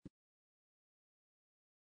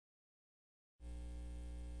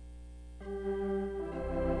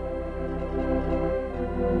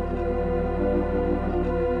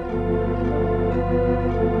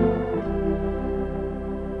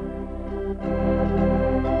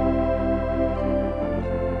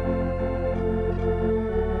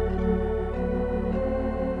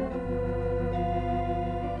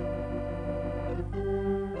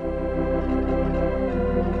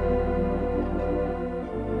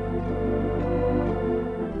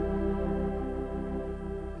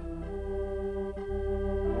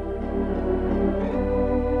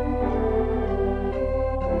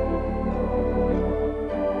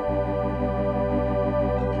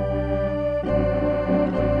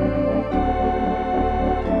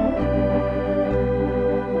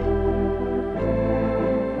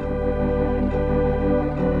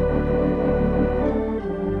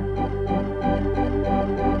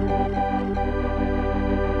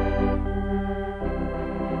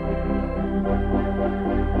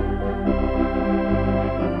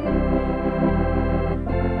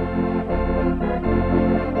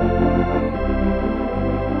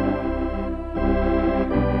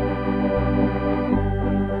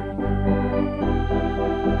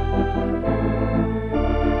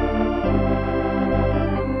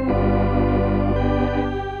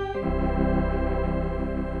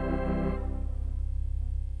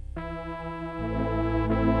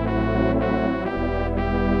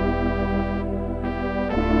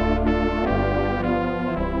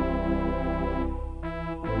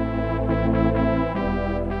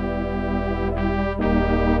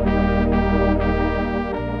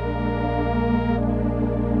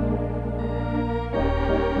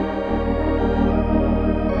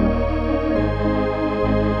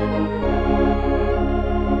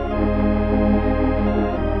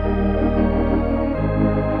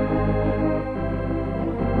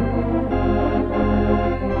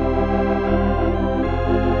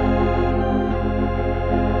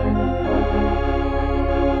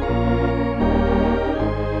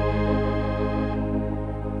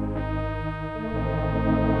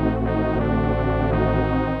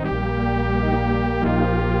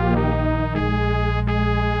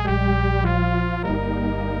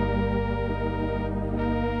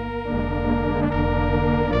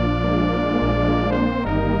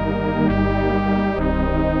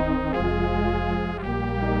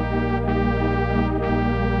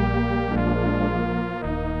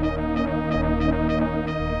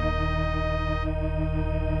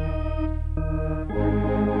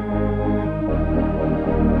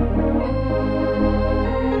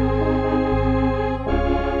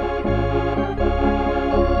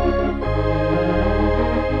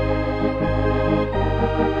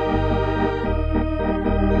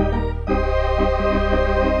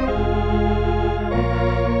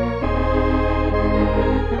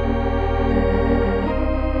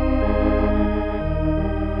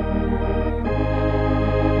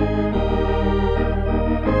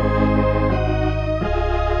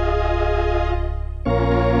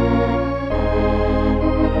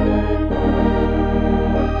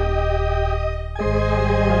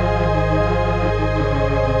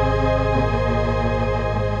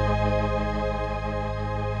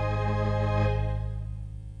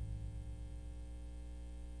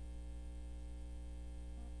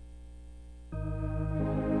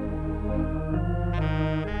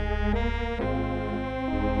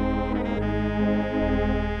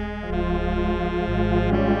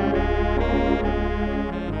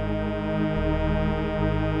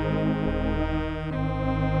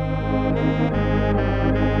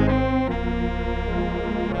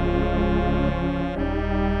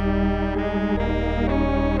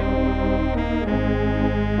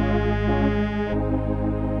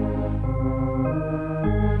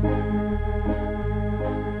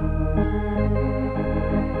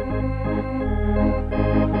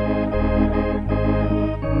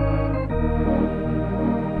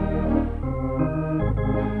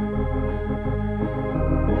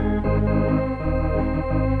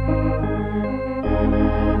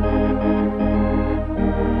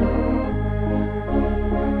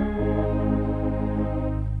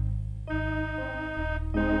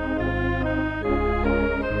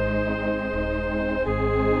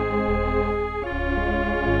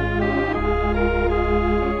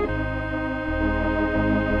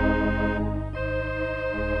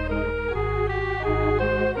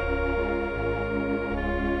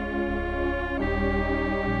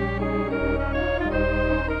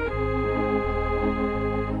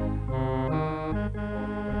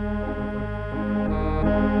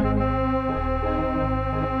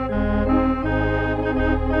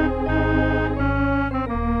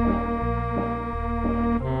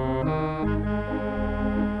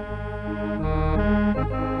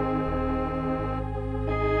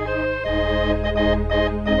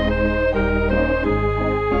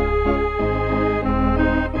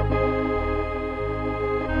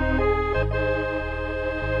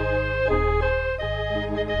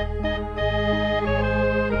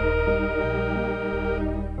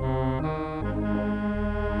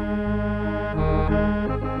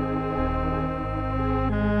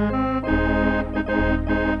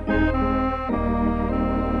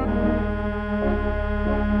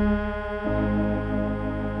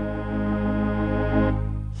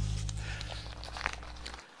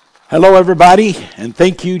Hello, everybody, and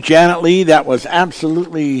thank you, Janet Lee. That was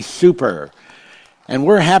absolutely super. And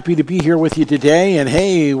we're happy to be here with you today. And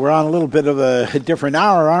hey, we're on a little bit of a different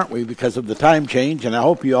hour, aren't we, because of the time change? And I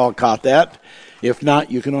hope you all caught that. If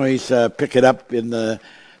not, you can always pick it up in the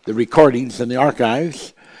recordings and the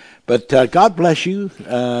archives. But God bless you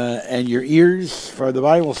and your ears, for the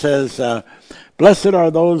Bible says, blessed are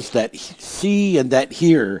those that see and that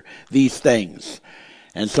hear these things.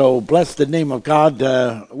 And so, bless the name of God.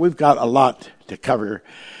 We've got a lot to cover.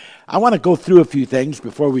 I want to go through a few things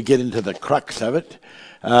before we get into the crux of it.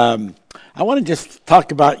 I want to just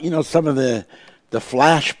talk about, some of the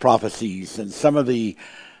flash prophecies and some of the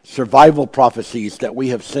survival prophecies that we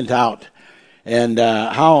have sent out, and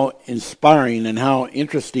how inspiring and how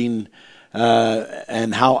interesting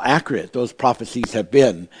and how accurate those prophecies have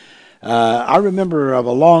been. I remember of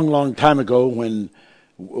a long, long time ago when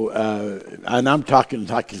and I'm talking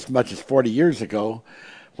as much as 40 years ago,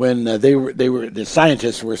 when the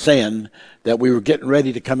scientists were saying that we were getting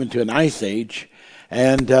ready to come into an ice age,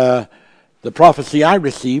 and the prophecy I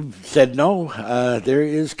received said, no, there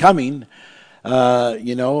is coming,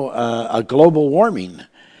 a global warming,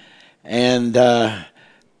 and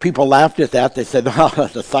people laughed at that. They said, well,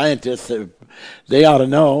 the scientists, they ought to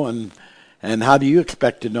know, and how do you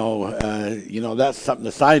expect to know? That's something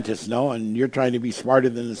the scientists know, and you're trying to be smarter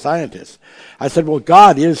than the scientists. I said, well,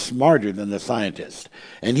 God is smarter than the scientists,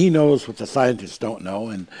 and he knows what the scientists don't know,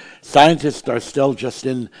 and scientists are still just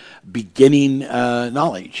in beginning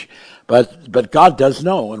knowledge. But God does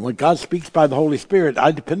know, and when God speaks by the Holy Spirit,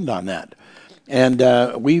 I depend on that. And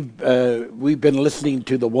we've been listening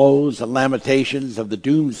to the woes and lamentations of the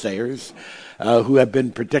doomsayers, who have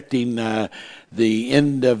been predicting the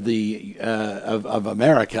end of of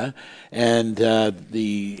America and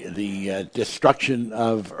the destruction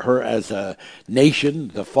of her as a nation,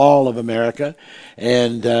 the fall of America,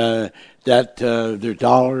 and that their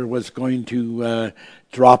dollar was going to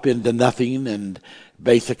drop into nothing, and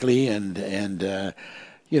basically, and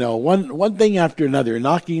one thing after another,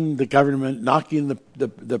 knocking the government, knocking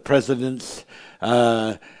the presidents,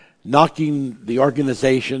 knocking the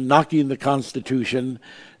organization, knocking the Constitution,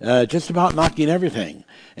 just about knocking everything.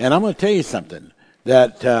 And I'm going to tell you something,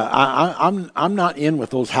 that I'm not in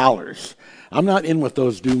with those howlers. I'm not in with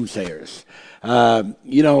those doomsayers.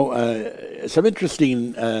 Some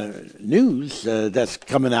interesting news that's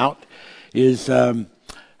coming out is a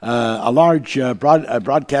large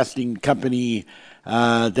broadcasting company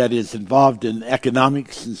that is involved in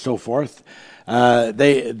economics and so forth.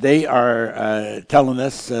 They are telling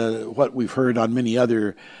us what we've heard on many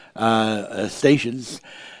other stations,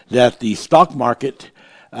 that the stock market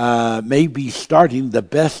may be starting the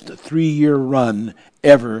best 3-year run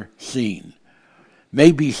ever seen.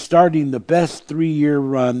 May be starting the best 3-year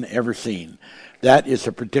run ever seen. That is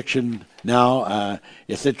a prediction now.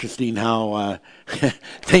 It's interesting how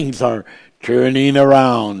things are turning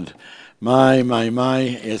around. My,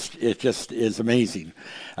 it just is amazing.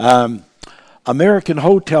 American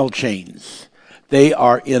hotel chains, they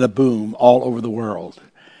are in a boom all over the world.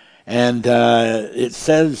 And it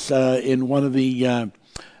says in one of the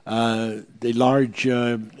large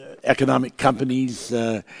economic companies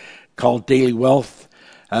called Daily Wealth,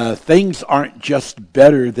 things aren't just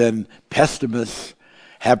better than pessimists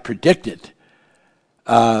have predicted.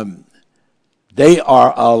 They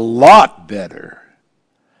are a lot better.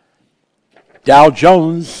 Dow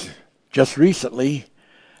Jones just recently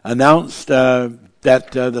announced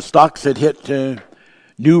that the stocks had hit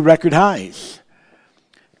new record highs.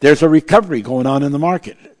 There's a recovery going on in the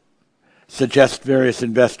market, suggest various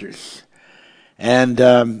investors. And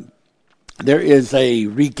there is a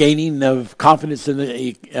regaining of confidence in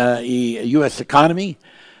the U.S. economy,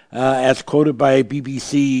 as quoted by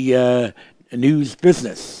BBC News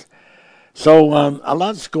Business. So a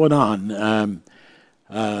lot's going on.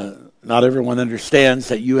 Not everyone understands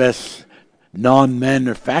that U.S.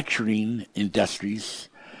 non-manufacturing industries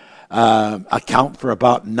account for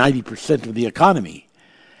about 90% of the economy,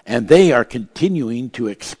 and they are continuing to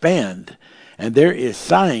expand. And there is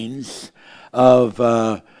signs of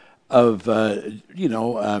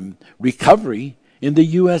recovery in the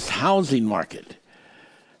U.S. housing market.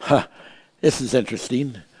 This is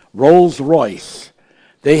interesting. Rolls-Royce,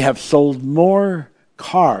 they have sold more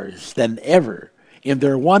cars than ever in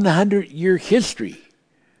their 100-year history.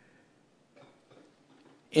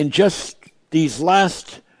 In just these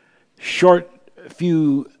last short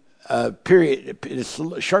period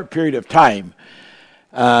of time,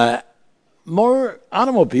 more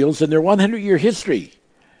automobiles in their 100-year history.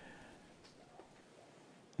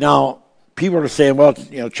 Now, people are saying, well,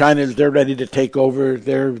 China's, they're ready to take over,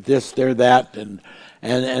 they're this, they're that,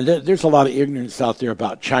 there's a lot of ignorance out there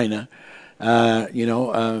about China. There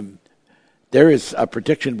is a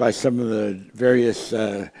prediction by some of the various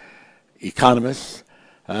economists.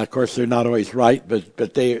 Of course, they're not always right,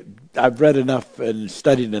 but I've read enough and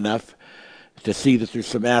studied enough to see that there's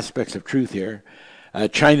some aspects of truth here.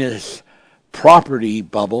 China's property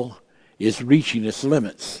bubble is reaching its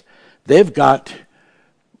limits. They've got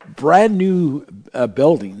brand new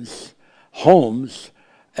buildings, homes,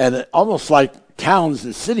 and almost like towns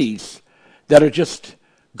and cities that are just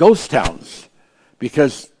ghost towns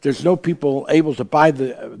because there's no people able to buy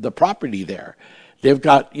the property there. They've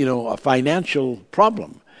got, a financial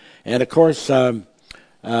problem. And, of course,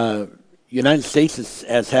 United States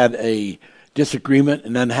has had a disagreement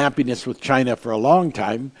and unhappiness with China for a long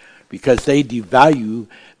time because they devalue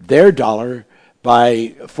their dollar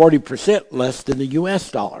by 40% less than the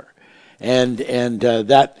U.S. dollar. And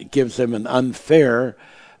that gives them an unfair,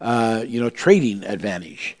 trading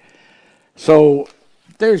advantage. So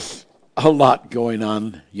there's a lot going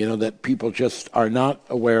on, that people just are not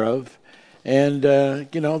aware of. And,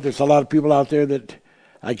 there's a lot of people out there that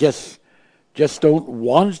I guess just don't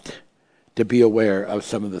want to be aware of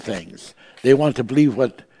some of the things. They want to believe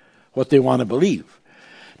what they want to believe.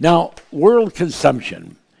 Now, world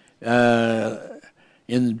consumption in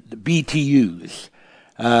BTUs,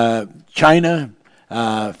 China,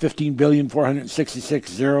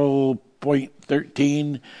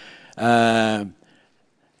 15,466,0.13,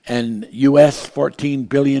 and U.S.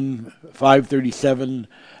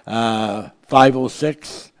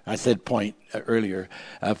 14,537,506. I said point earlier.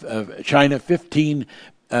 China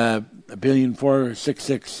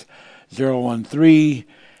 15,466,013.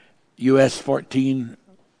 U.S.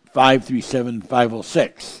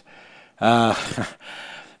 14,537,506.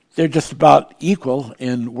 They're just about equal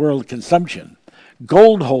in world consumption.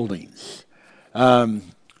 Gold holdings. All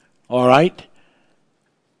right.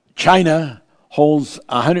 China holds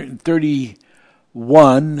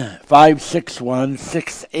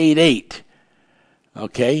 131,561,688.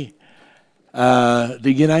 Okay. The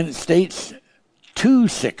United States,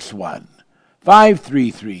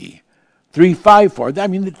 261,533,354. I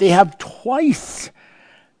mean, they have twice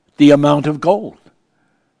the amount of gold.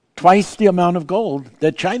 Twice the amount of gold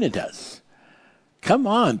that China does. Come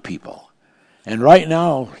on, people. And right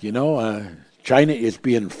now, China is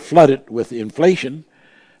being flooded with inflation.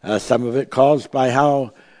 Some of it caused by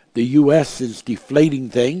how the U.S. is deflating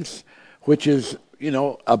things, which is,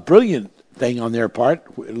 a brilliant thing on their part.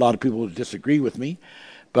 A lot of people disagree with me.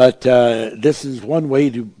 But this is one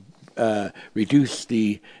way to reduce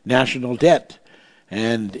the national debt.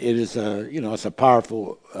 And it is it's a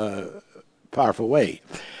powerful way.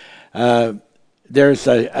 There's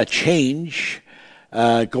a change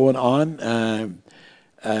going on.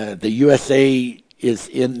 The USA is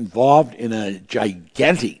involved in a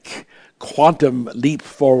gigantic quantum leap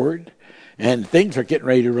forward, and things are getting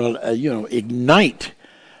ready to, ignite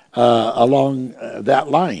along that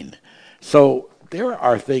line. So there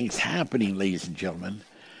are things happening, ladies and gentlemen,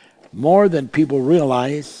 more than people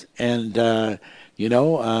realize, and there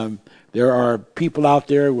are people out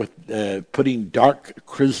there with putting dark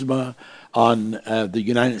charisma on the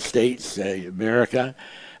United States, America.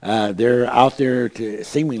 They're out there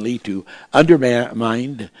seemingly to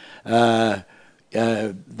undermine the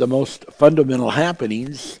most fundamental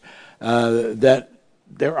happenings that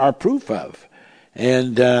there are proof of.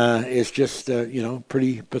 And it's just,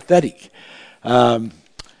 pretty pathetic. I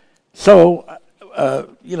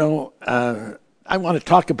want to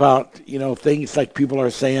talk about, things like people are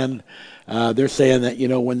saying. They're saying that,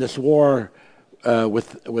 when this war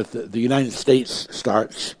with the United States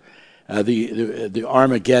starts, the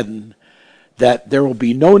Armageddon, that there will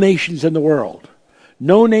be no nations in the world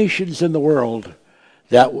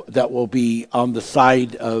that will be on the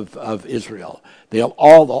side of Israel.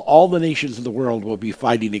 All the nations of the world will be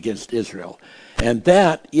fighting against Israel. And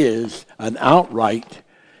that is an outright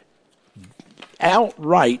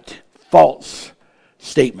false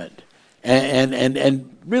statement.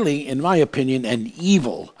 And really, in my opinion, an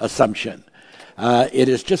evil assumption. It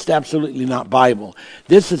is just absolutely not Bible.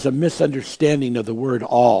 This is a misunderstanding of the word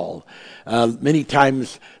all. Many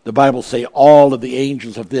times the Bible say all of the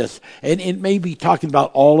angels of this, and it may be talking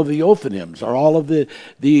about all of the Ophanims, or all of the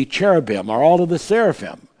cherubim, or all of the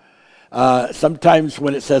seraphim. Sometimes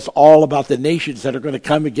when it says all about the nations that are going to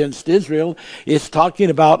come against Israel, it's talking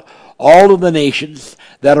about all of the nations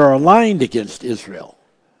that are aligned against Israel.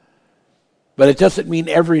 But it doesn't mean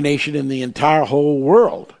every nation in the entire whole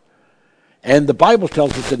world. And the Bible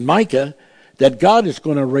tells us in Micah that God is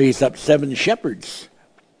going to raise up 7 shepherds.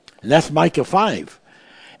 And that's Micah 5.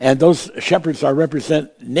 And those shepherds are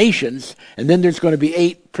represent nations. And then there's going to be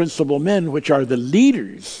 8 principal men, which are the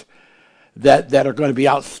leaders that are going to be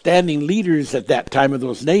outstanding leaders at that time of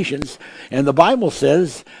those nations. And the Bible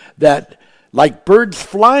says that like birds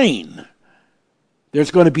flying, there's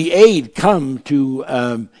going to be aid come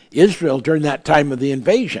to Israel during that time of the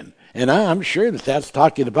invasion. And I'm sure that that's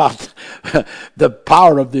talking about the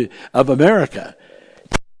power of America.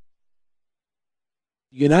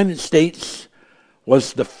 The United States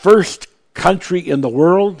was the first country in the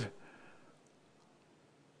world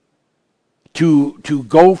to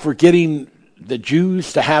go for getting the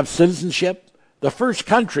Jews to have citizenship. The first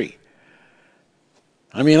country.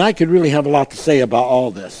 I mean, I could really have a lot to say about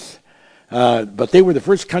all this. But they were the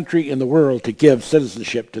first country in the world to give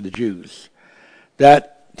citizenship to the Jews.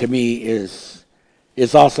 That, to me, is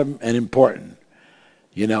awesome and important,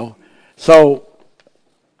 you know. So,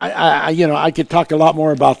 I could talk a lot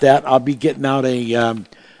more about that. I'll be getting out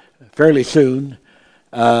fairly soon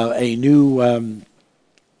a new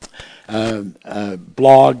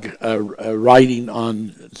blog writing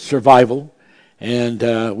on survival, and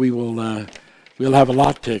we'll have a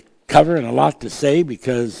lot to cover and a lot to say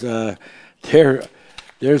because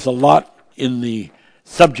there's a lot in the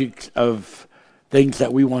subject of things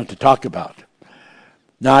that we want to talk about.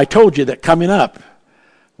 Now, I told you that coming up,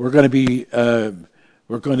 we're going to be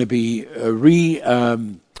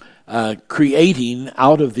creating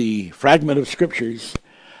out of the fragment of scriptures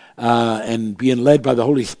and being led by the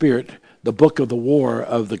Holy Spirit the book of the War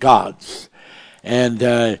of the Gods, and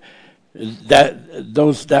that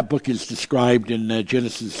book is described in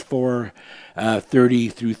Genesis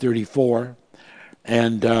 4:30 through 34,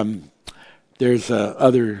 and there's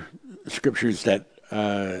other scriptures that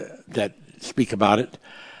speak about it,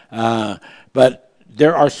 but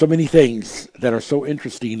there are so many things that are so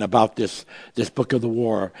interesting about this book of the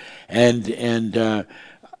war, and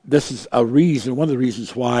this is one of the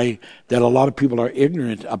reasons why that a lot of people are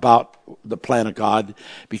ignorant about the plan of God,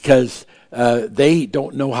 because they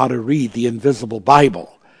don't know how to read the invisible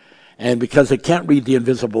Bible. And because they can't read the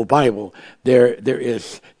invisible Bible, there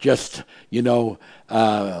is just,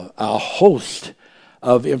 a host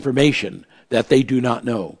of information that they do not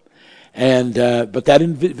know. And but that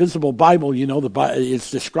invisible Bible, it's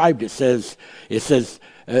described. It says,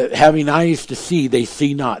 having eyes to see, they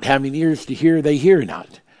see not; having ears to hear, they hear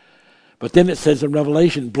not. But then it says in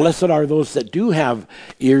Revelation, blessed are those that do have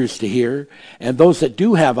ears to hear, and those that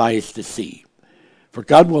do have eyes to see. For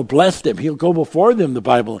God will bless them; He'll go before them. The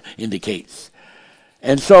Bible indicates.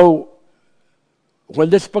 And so,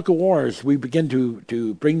 when this book of wars, we begin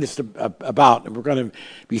to bring this about, and we're going to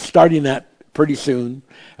be starting that pretty soon,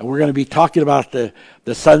 and we're going to be talking about the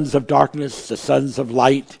sons of darkness, the sons of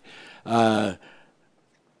light,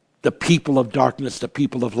 the people of darkness, the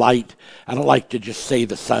people of light. I don't like to just say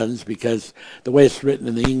the sons, because the way it's written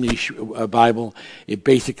in the English Bible, it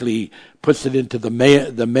basically puts it into the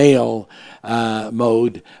male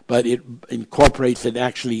mode, but it incorporates and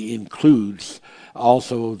actually includes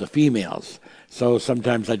also the females. So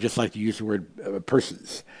sometimes I just like to use the word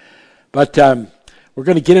persons. But we're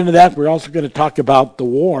going to get into that. We're also going to talk about the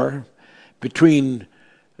war between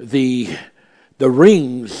the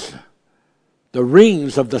rings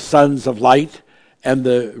of the sons of light and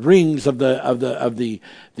the rings of the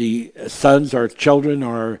sons or children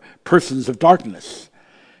or persons of darkness.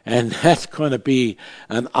 And that's going to be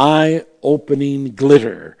an eye-opening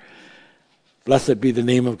glitter. Blessed be the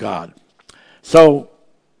name of God. So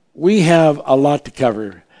we have a lot to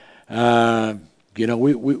cover.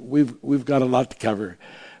 We've got a lot to cover.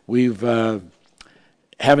 We've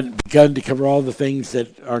haven't begun to cover all the things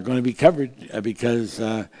that are going to be covered because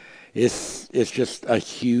it's just a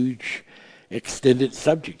huge, extended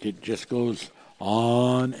subject. It just goes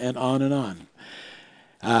on and on and on.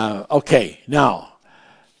 Okay, now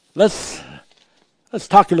let's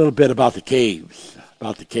talk a little bit about the caves.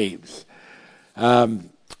 One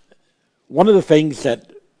of the things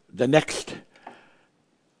that the next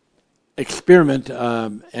experiment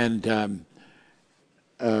and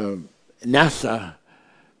NASA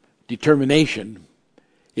determination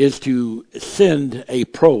is to send a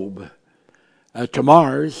probe to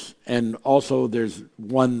Mars, and also there's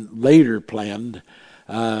one later planned.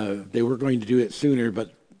 They were going to do it sooner,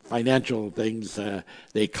 but financial things,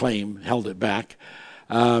 they claim, held it back.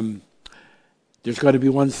 There's going to be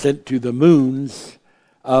one sent to the moons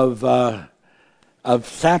of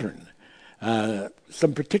Saturn.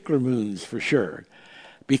 Some particular moons for sure,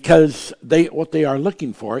 because what they are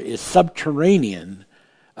looking for is subterranean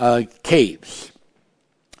caves,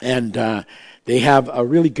 and they have a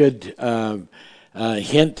really good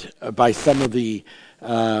hint by some of the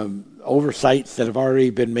oversights that have already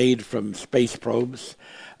been made from space probes,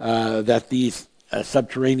 that these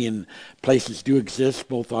subterranean places do exist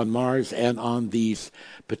both on Mars and on these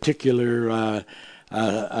particular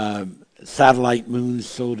satellite moons,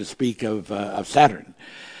 so to speak, of Saturn.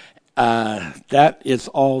 That is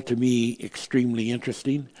all, to me, extremely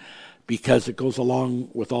interesting, because it goes along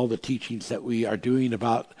with all the teachings that we are doing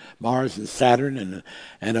about Mars and Saturn,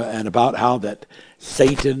 and about how that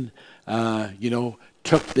Satan,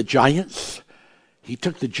 took the giants. He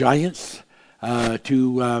took the giants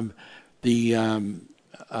to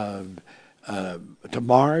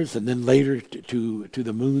Mars, and then later to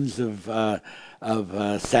the moons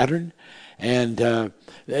of Saturn. And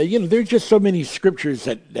there's just so many scriptures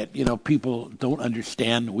that people don't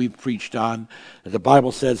understand. We've preached on. The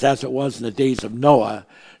Bible says, "As it was in the days of Noah,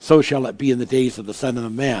 so shall it be in the days of the Son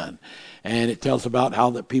of Man." And it tells about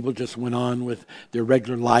how that people just went on with their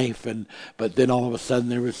regular life, but then all of a sudden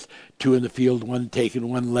there was two in the field, one taken,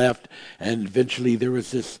 one left, and eventually there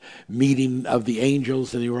was this meeting of the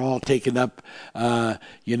angels, and they were all taken up, to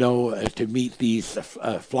meet these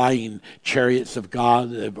flying chariots of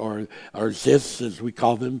God, or Ziths, as we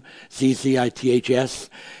call them, Ziths,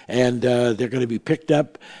 and they're going to be picked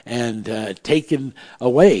up and taken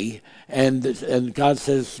away, and God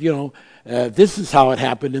says, this is how it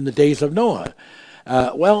happened in the days of Noah.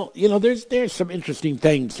 There's some interesting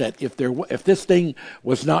things that if this thing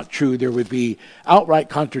was not true, there would be outright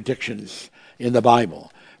contradictions in the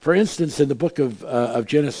Bible. For instance, in the book of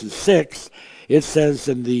Genesis 6, it says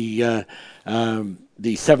in the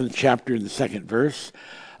 7th chapter in the 2nd verse,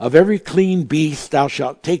 "Of every clean beast thou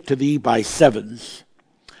shalt take to thee by sevens,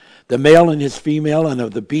 the male and his female, and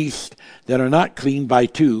of the beasts that are not clean by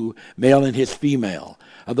two, male and his female.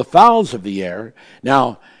 Of the fowls of the air."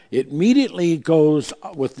 Now, it immediately goes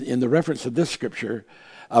in the reference of this scripture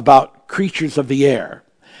about creatures of the air,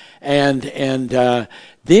 and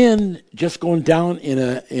then just going down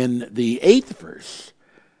in the 8th verse,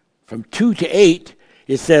 from 2 to 8,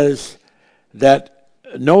 it says that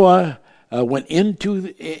Noah went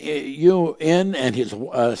into and his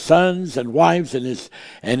sons and wives and his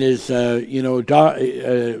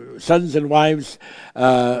sons and wives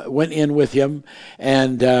went in with him,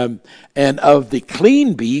 and of the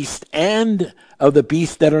clean beast and of the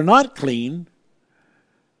beasts that are not clean,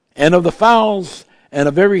 and of the fowls and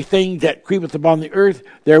of everything that creepeth upon the earth,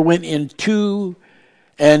 there went in 2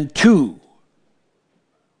 and 2.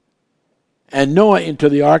 And Noah into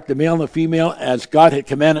the ark, the male and the female, as God had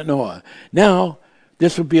commanded Noah. Now,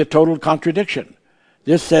 this would be a total contradiction.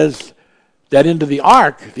 This says that into the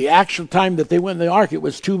ark, the actual time that they went in the ark, it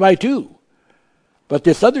was 2 by 2. But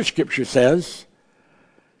this other scripture says,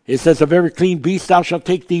 "Of every clean beast thou shalt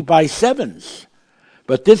take thee by sevens."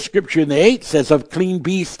 But this scripture in the 8 says, "Of clean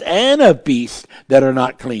beasts and of beasts that are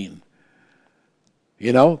not clean."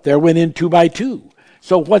 There went in 2 by 2.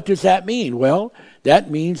 So what does that mean? Well, that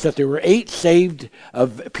means that there were 8 saved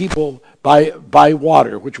of people by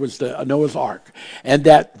water, which was the Noah's Ark, and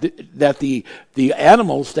that the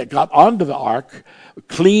animals that got onto the ark,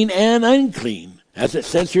 clean and unclean, as it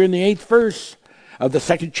says here in the 8th verse of the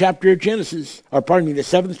 2nd chapter of Genesis, the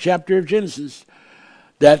 7th chapter of Genesis,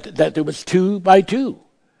 that there was 2 by 2,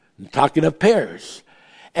 talking of pairs.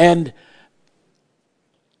 And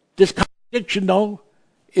this contradiction, though,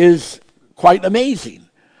 is quite amazing.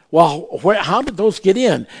 Well, how did those get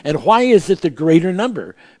in? And why is it the greater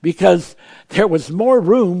number? Because there was more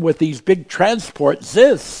room with these big transport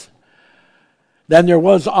Ziths than there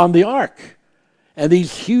was on the ark. And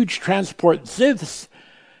these huge transport Ziths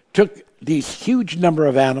took these huge number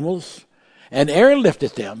of animals and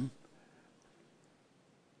airlifted them,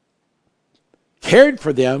 cared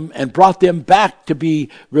for them, and brought them back to be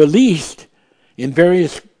released in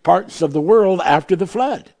various parts of the world after the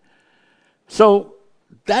flood. So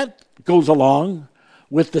that goes along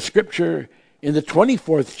with the scripture in the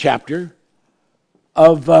 24th chapter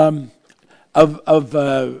of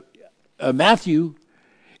Matthew,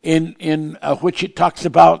 in which it talks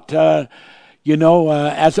about as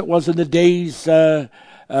it was in the days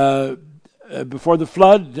before the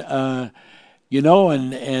flood,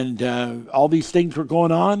 and all these things were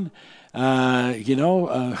going on.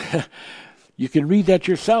 You can read that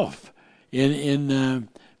yourself in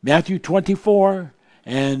Matthew 24,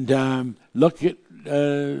 and look at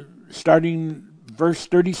starting verse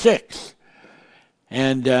 36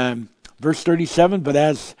 and verse 37. "But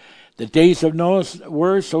as the days of Noah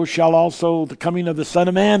were, so shall also the coming of the Son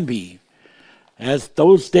of Man be. As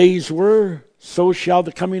those days were, so shall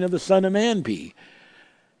the coming of the Son of Man be."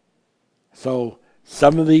 So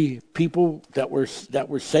some of the people that were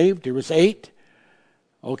saved, there was 8,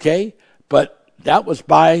 okay, but that was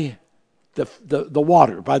by the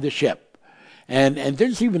water, by the ship. And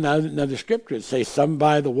there's even another scripture that says some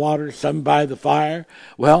by the water, some by the fire.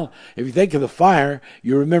 Well, if you think of the fire,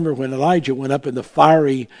 you remember when Elijah went up in the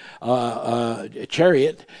fiery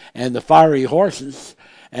chariot and the fiery horses.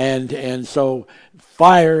 And so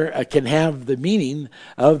fire can have the meaning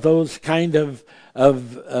of those kind of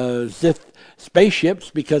Zith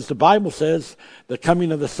spaceships, because the Bible says the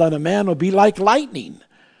coming of the Son of Man will be like lightning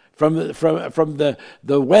from the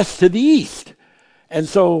west to the east. And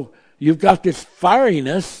so you've got this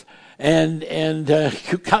fieriness, and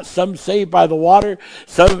you've got some saved by the water,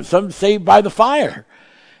 some saved by the fire.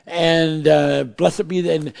 And blessed be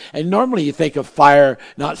and normally you think of fire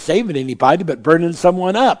not saving anybody but burning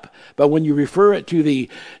someone up. But when you refer it to the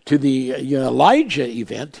Elijah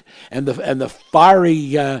event and the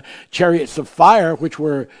fiery chariots of fire, which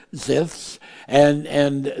were Ziths,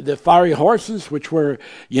 and the fiery horses, which were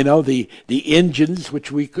the engines,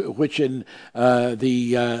 which in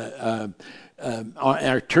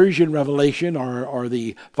our Tertian revelation or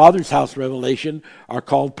the Father's House revelation are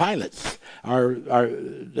called pilots, are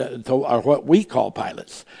what we call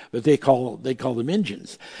pilots, but they call them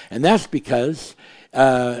engines, and that's because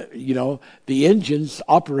the engines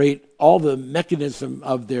operate all the mechanism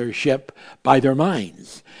of their ship by their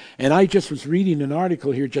minds. And I just was reading an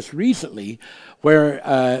article here just recently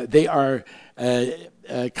where they are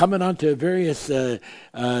coming onto various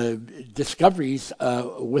discoveries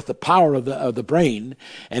with the power of the brain,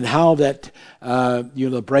 and how that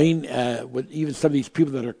the brain, with even some of these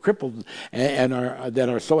people that are crippled and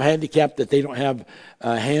are so handicapped that they don't have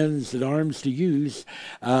hands and arms to use,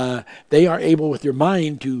 they are able with their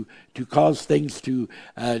mind to cause things to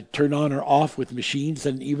turn on or off with machines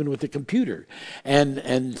and even with the computer.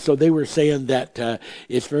 And so they were saying that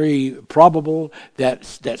it's very probable that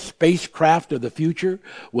spacecraft of the future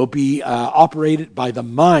will be operated by the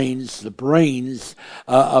minds, the brains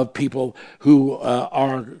of people who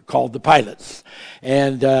are called the pilots.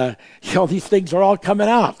 And these things are all coming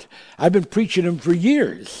out. I've been preaching them for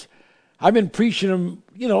years. I've been preaching them,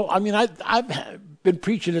 I've been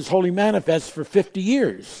preaching this Holy Manifest for 50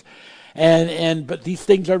 years. But these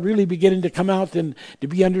things are really beginning to come out and to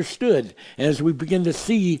be understood. And as we begin to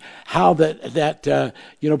see how that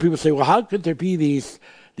people say, well, how could there be these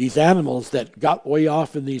animals that got way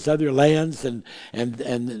off in these other lands, and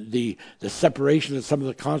the separation of some of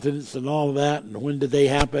the continents and all of that, and when did they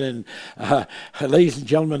happen? And ladies and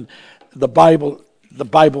gentlemen, the Bible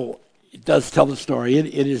does tell the story.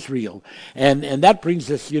 It is real, and that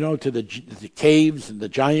brings us, to the caves and the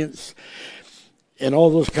giants and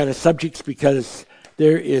all those kind of subjects, because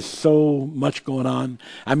there is so much going on.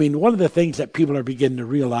 I mean, one of the things that people are beginning to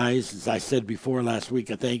realize, as I said before last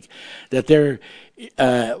week, I think, that there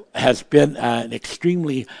has been an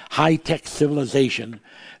extremely high-tech civilization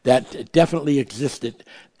that definitely existed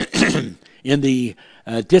in the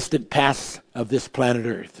distant past of this planet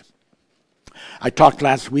Earth. I talked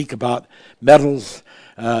last week about metals,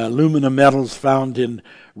 aluminum metals found in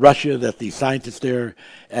Russia that the scientists there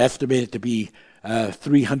estimated to be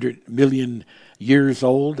 300 million years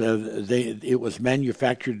old. It was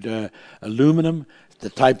manufactured aluminum, the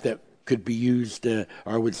type that could be used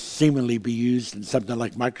or would seemingly be used in something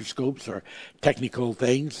like microscopes or technical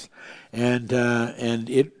things, and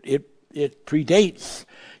it predates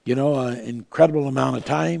an incredible amount of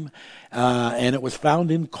time, and it was found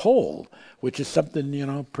in coal, which is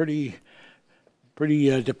something pretty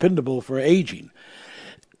dependable for aging.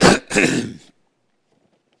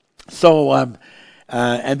 So,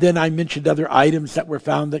 and then I mentioned other items that were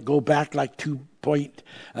found that go back like 2 billion,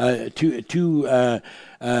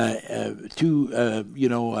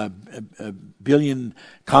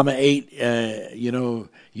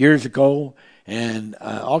 8 years ago, and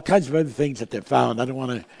all kinds of other things that they found. I don't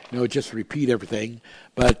want to just repeat everything,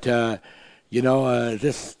 but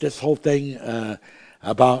this whole thing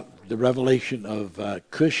about the revelation of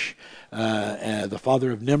Cush, the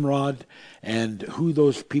father of Nimrod, and who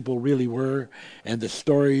those people really were, and the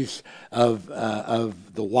stories of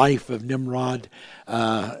the wife of Nimrod.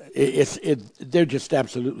 They're just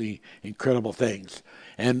absolutely incredible things.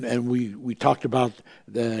 And we talked about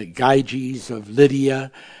the Gyges of Lydia,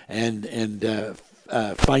 and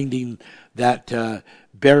finding that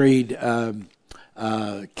buried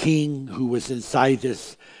king who was inside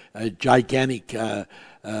this gigantic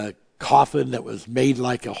coffin that was made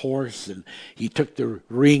like a horse, and he took the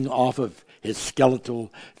ring off of his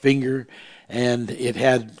skeletal finger, and it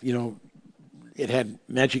had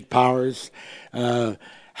magic powers.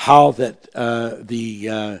 How that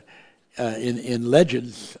in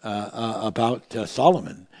legends about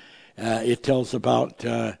Solomon, it tells about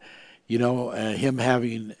him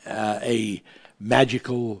having a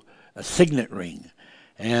magical signet ring.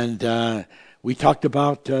 And we talked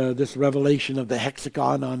about this revelation of the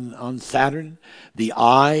hexagon on Saturn, the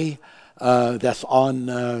eye that's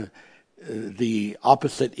on the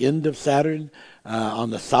opposite end of Saturn,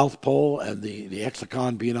 on the South Pole, and the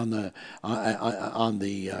hexagon being on the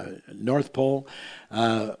North Pole.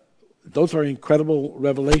 Those are incredible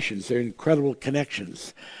revelations. They're incredible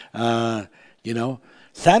connections. Saturn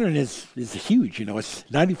is huge. It's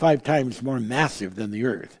 95 times more massive than the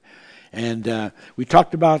Earth. And we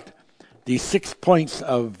talked about the 6 points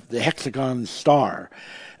of the hexagon star.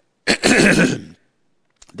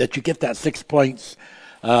 That you get that 6 points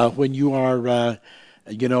when you are,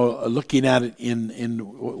 looking at it in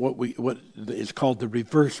what is called the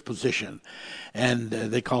reverse position, and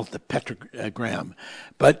they call it the pentagram.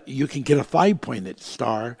 But you can get a 5-pointed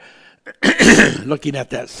star looking at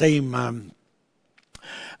that same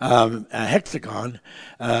hexagon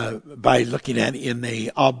by looking at it in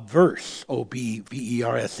the obverse,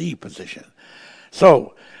 O-B-V-E-R-S-E position.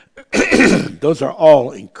 So those are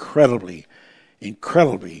all incredibly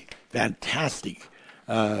fantastic,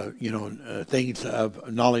 things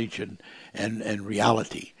of knowledge and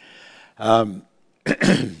reality.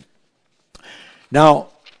 Now,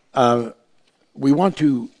 we want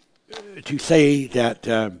to say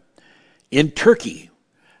that in Turkey,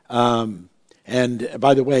 and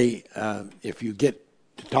by the way, if you get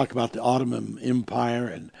to talk about the Ottoman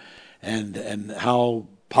Empire and how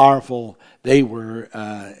powerful they were,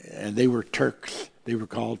 and they were Turks, they were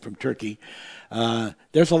called from Turkey.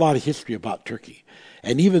 There's a lot of history about Turkey.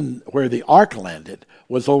 And even where the Ark landed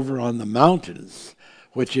was over on the mountains,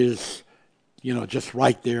 which is, just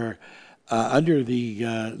right there under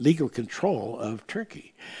the legal control of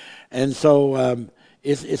Turkey. And so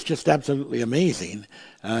it's just absolutely amazing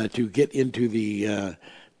to get into the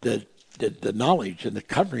knowledge and the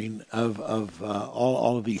covering of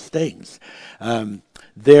all of these things.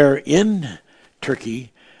 They're in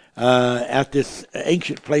Turkey at this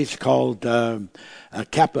ancient place called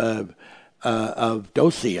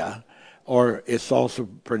Kappadocia, or it's also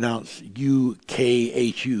pronounced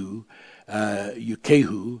Ukhu,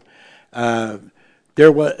 Ukhu.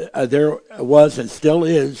 There was and still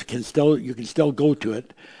is. You can still go to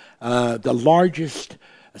it. The largest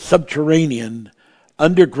subterranean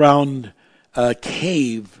underground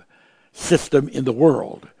cave system in the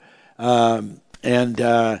world, and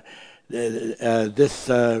this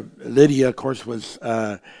Lydia, of course, was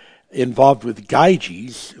involved with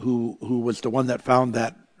Gyges, who was the one that found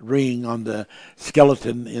that ring on the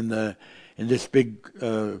skeleton in this big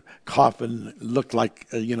coffin, looked like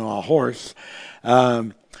a horse,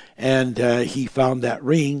 and he found that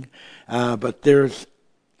ring. But there's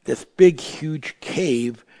this big, huge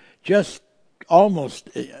cave, just almost.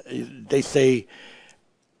 They say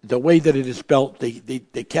the way that it is built,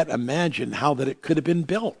 they can't imagine how that it could have been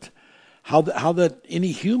built, how that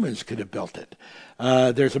any humans could have built it.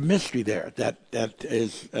 There's a mystery there that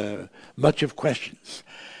is much of questions.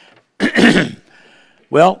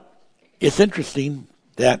 Well, it's interesting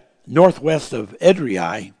that northwest of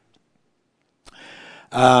Edrei,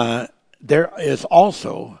 there is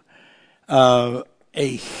also a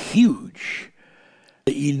huge,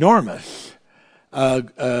 enormous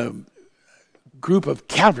group of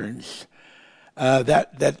caverns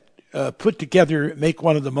that put together make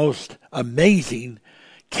one of the most amazing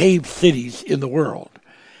cave cities in the world.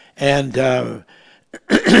 And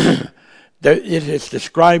it is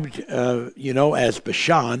described, as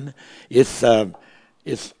Bashan. It's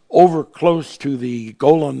over close to the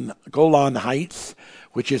Golan Heights,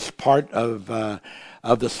 which is part of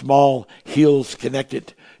the small hills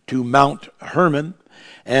connected to Mount Hermon.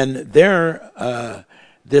 And there,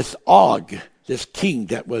 this Og, this king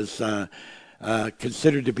that was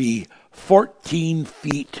considered to be 14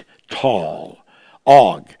 feet tall,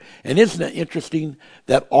 Og. And isn't it interesting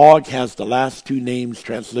that Og has the last two names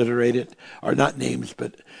transliterated, or not names,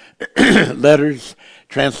 but letters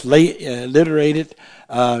transliterated,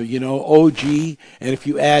 OG, and if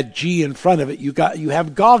you add G in front of it, you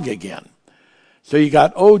have Gog again. So you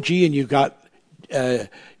got OG and you've got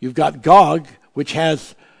Gog, which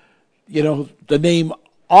has, the name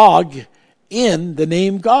Og in the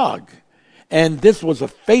name Gog. And this was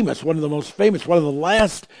one of the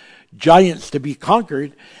last giants to be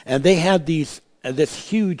conquered, and they had this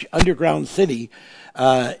huge underground city,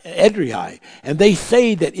 Edrei. And they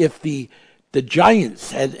say that if the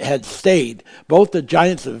giants had stayed, both the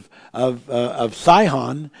giants of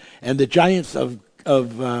Sihon and the giants of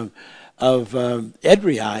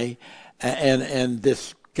Edrei and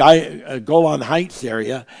this Golan Heights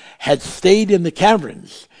area had stayed in the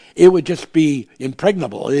caverns, it would just be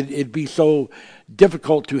impregnable. It'd be so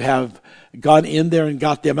difficult to have gone in there and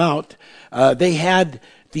got them out. They had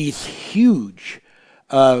these huge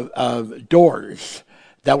doors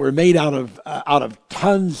that were made out of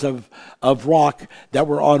tons of rock that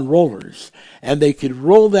were on rollers, and they could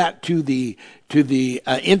roll that to the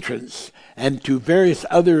entrance and to various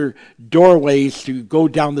other doorways to go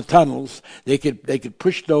down the tunnels. They could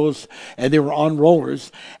push those, and they were on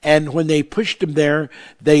rollers. And when they pushed them there,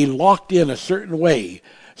 they locked in a certain way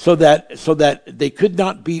so that they could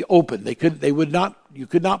not be open. You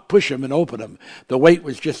could not push them and open them. The weight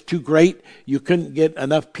was just too great. You couldn't get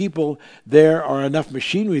enough people there or enough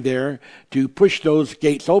machinery there to push those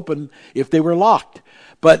gates open if they were locked.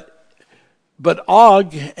 But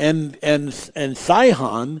Og and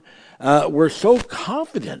Sihon were so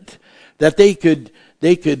confident that they could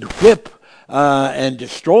whip and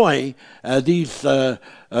destroy these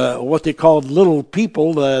what they called little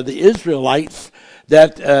people, the Israelites,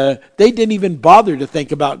 that they didn't even bother to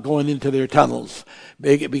think about going into their tunnels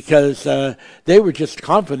because they were just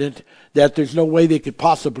confident that there's no way they could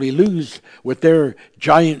possibly lose with their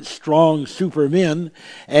giant, strong supermen.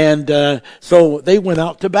 And so they went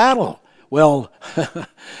out to battle. Well,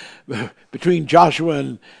 between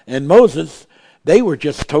Joshua and Moses, they were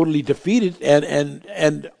just totally defeated,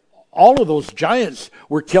 and all of those giants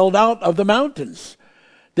were killed out of the mountains.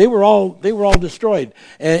 They were all destroyed,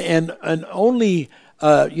 and only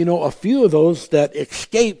a few of those that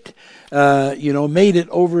escaped, made it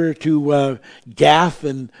over to Gath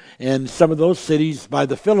and some of those cities by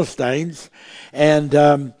the Philistines, and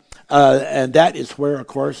that is where, of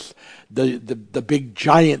course, the big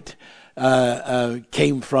giant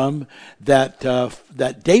came from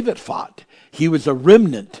that David fought. He was a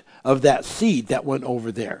remnant of that seed that went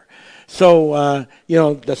over there. So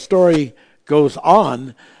the story goes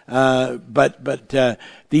on, but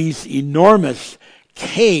these enormous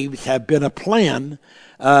caves have been a plan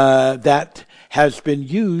that has been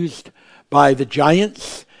used by the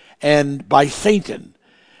giants and by Satan.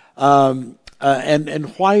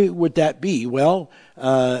 And why would that be? Well,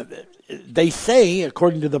 they say,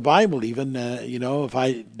 according to the Bible, even if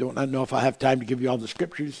I don't know if I have time to give you all the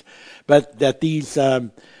scriptures, but that these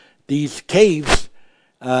caves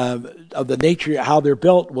of the nature how they're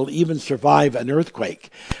built will even survive an earthquake.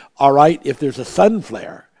 All right, if there's a sun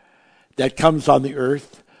flare that comes on the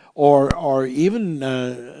earth, or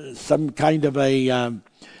even some kind of a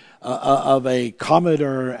comet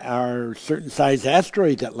or certain size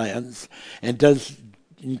asteroid that lands and does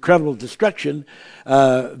incredible destruction,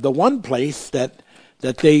 the one place that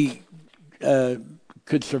they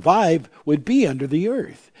could survive would be under the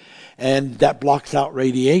earth, and that blocks out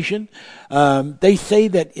radiation. They say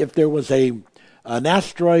that if there was an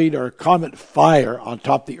asteroid or comet fire on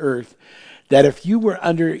top of the earth, that if you were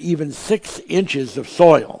under even 6 inches of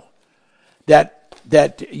soil, that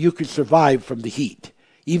you could survive from the heat.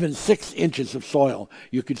 Even 6 inches of soil,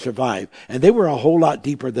 you could survive. And they were a whole lot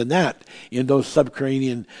deeper than that in those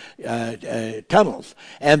subterranean tunnels.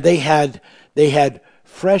 And they had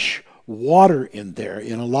fresh water in there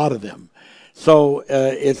in a lot of them. So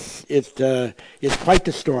it's quite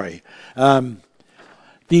the story. The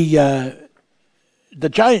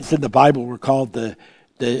giants in the Bible were called the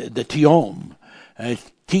Tehom,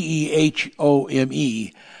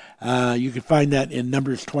 Tehome. You can find that in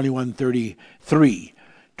Numbers 21:33.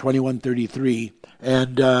 21:33,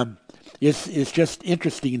 and it's just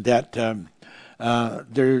interesting that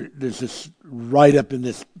there's this write-up in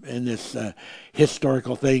this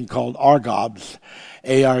historical thing called Argobs,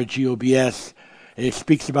 Argobs. It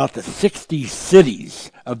speaks about the 60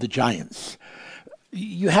 cities of the giants.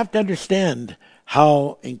 You have to understand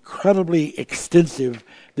how incredibly extensive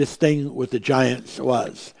this thing with the giants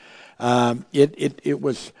was. It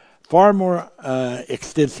was far more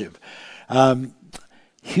extensive.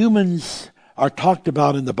 Humans are talked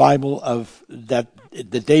about in the Bible of that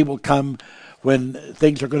the day will come when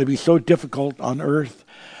things are going to be so difficult on earth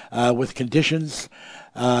with conditions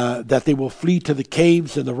that they will flee to the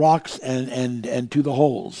caves and the rocks and to the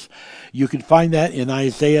holes. You can find that in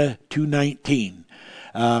Isaiah 2:19.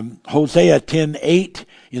 Hosea 10:8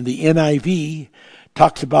 in the NIV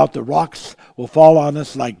talks about the rocks will fall on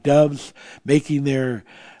us like doves, making their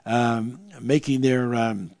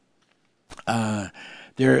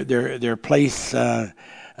place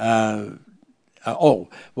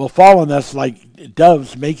will fall on us like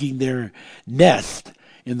doves making their nest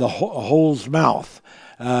in the hole's mouth.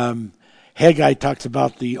 Haggai talks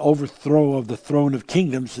about the overthrow of the throne of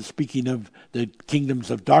kingdoms, speaking of the kingdoms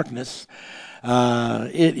of darkness.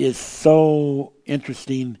 It is so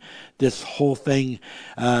interesting, this whole thing.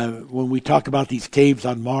 When we talk about these caves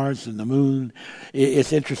on Mars and the moon,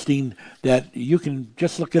 it's interesting that you can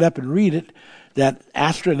just look it up and read it, that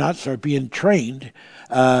astronauts are being trained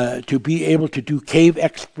to be able to do cave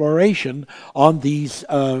exploration on these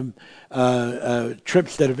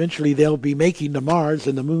trips that eventually they'll be making to Mars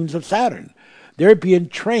and the moons of Saturn. They're being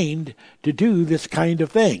trained to do this kind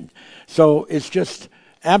of thing. So it's just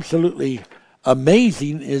absolutely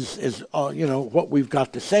amazing is what we've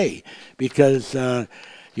got to say, because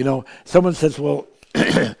someone says, well,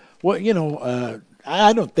 I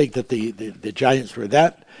don't think that the giants were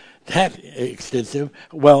that extensive.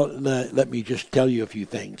 Well, let me just tell you a few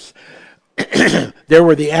things. There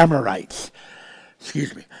were the Amorites.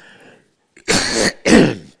 Excuse me.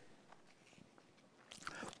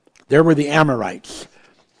 There were the Amorites.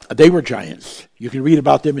 They were giants. You can read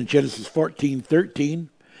about them in Genesis 14:13,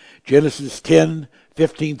 Genesis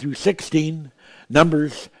 10:15 through 16,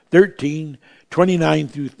 Numbers 13:29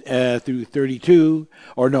 through 32,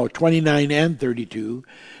 29 and 32,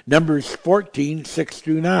 Numbers 14:6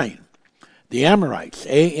 through 9. The Amorites,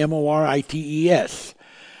 Amorites,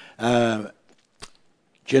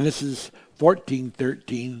 Genesis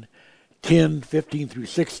 14:13, 10:15 through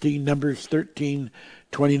 16, Numbers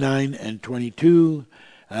 13:29 and 22,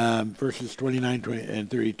 verses 29 and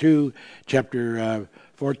 32, chapter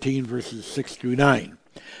 14, verses 6 through 9.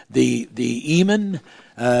 The Eman,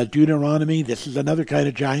 Deuteronomy, this is another kind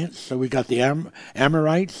of giants. So we got the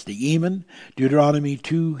Amorites, the Eman, Deuteronomy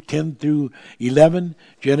 2:10 through 11,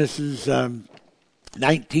 Genesis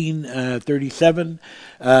 19:37,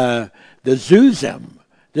 the Zuzim.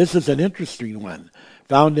 This is an interesting one,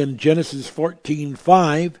 found in Genesis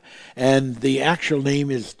 14:5, and the actual name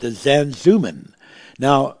is the Zanzuman.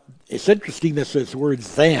 Now, it's interesting this is the word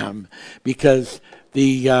Zam, because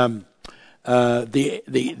the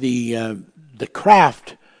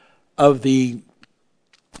craft of the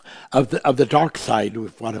dark side, if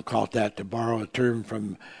you want to call it that, to borrow a term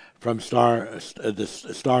from Star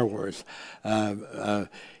Wars,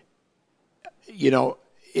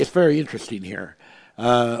 it's very interesting here.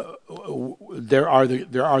 There are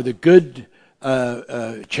the good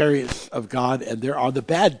chariots of God, and there are the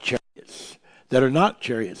bad chariots that are not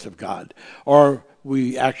chariots of God, or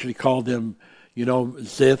we actually call them,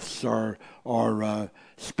 Ziths or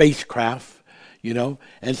spacecraft,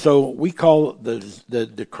 and so we call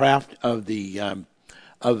the craft of the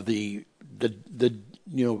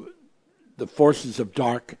forces of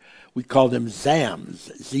dark, we call them Zams,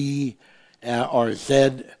 or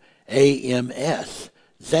Z-A-M-S,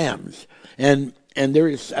 Zams, and there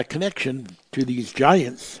is a connection to these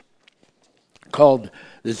giants called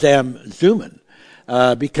the Zamzuman,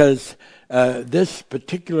 because this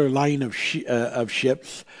particular line of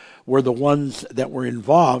ships were the ones that were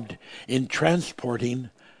involved in transporting,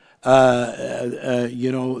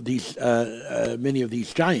 these many of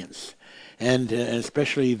these giants, and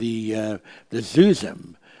especially the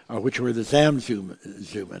Zuzim, which were the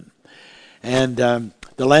Zamzuman, and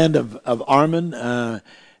the land of Ammon,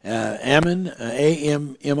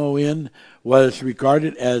 Ammon, was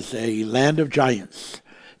regarded as a land of giants.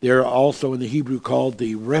 They're also in the Hebrew called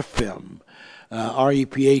the Rephaim,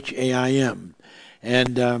 Rephaim.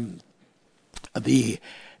 And the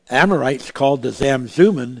Amorites called the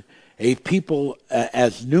Zamzuman a people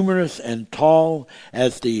as numerous and tall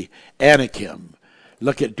as the Anakim.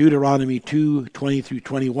 Look at Deuteronomy 2:20 through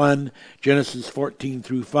 21, Genesis 14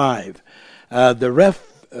 through 5. The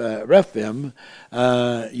Rephaim,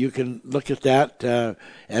 you can look at that,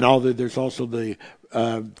 and there's also the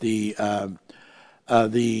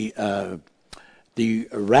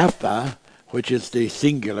Rapha, which is the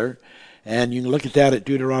singular, and you can look at that at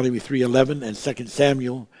Deuteronomy 3:11 and 2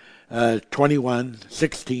 Samuel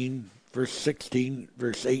 21:16, verse 16,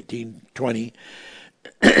 verse 18, 20.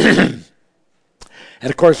 And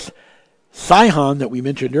of course, Sihon, that we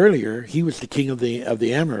mentioned earlier, he was the king of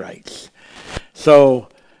the Amorites. So,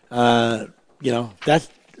 we're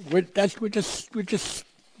just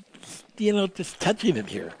just touching it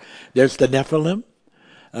here. There's the Nephilim,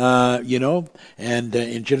 and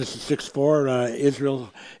in Genesis 6:4,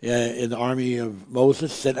 Israel in the army of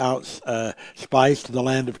Moses sent out spies to the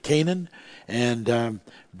land of Canaan, and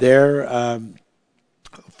there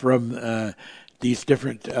from these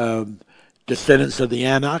different descendants of the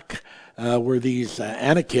Anak were these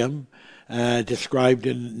Anakim, described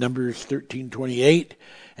in Numbers 13:28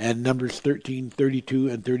 and Numbers 13:32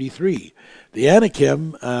 and 33. The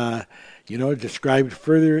Anakim, described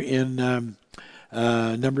further in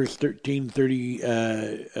Numbers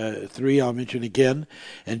 13:33, I'll mention again,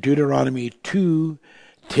 and Deuteronomy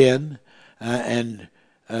 2:10, and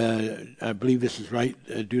I believe this is right,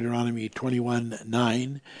 Deuteronomy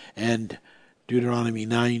 21:9 and Deuteronomy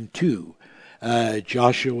 9:2.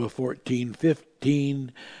 Joshua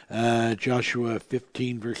 14:15, Joshua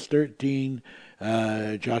 15 verse 13,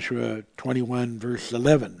 Joshua 21 verse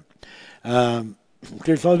 11.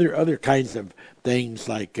 There's other kinds of things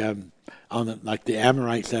like like the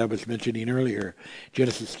Amorites that I was mentioning earlier,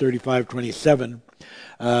 Genesis 35:27.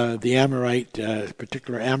 The Amorite,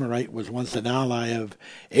 particular Amorite, was once an ally of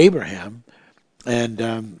Abraham,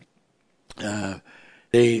 and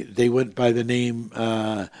they went by the name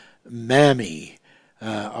Mammy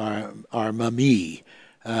or Mami,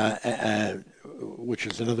 which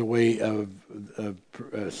is another way of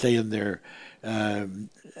saying their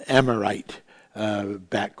Amorite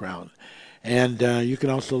background. And you can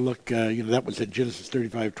also look, that was in Genesis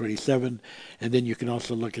 35:27, and then you can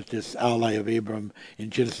also look at this ally of Abram in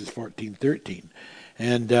Genesis 14:13.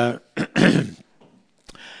 And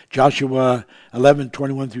Joshua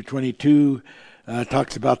 11:21 through 22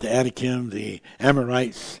 talks about the Anakim, the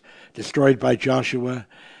Amorites, destroyed by Joshua,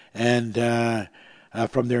 and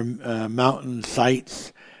from their mountain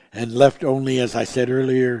sites, and left only, as I said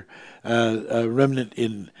earlier, a remnant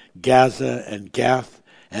in Gaza and Gath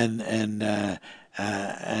and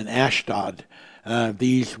Ashdod.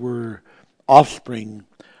 These were offspring,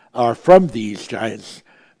 or from these giants,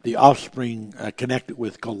 the offspring connected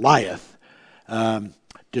with Goliath,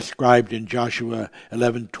 described in Joshua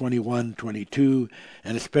 11:21, 22,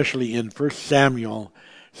 and especially in 1 Samuel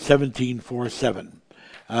 17:4-7.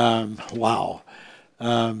 Wow.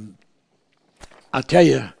 I'll tell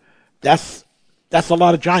you, that's a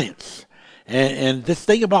lot of giants. And this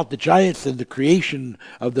thing about the giants and the creation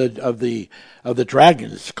of the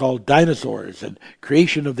dragons called dinosaurs, and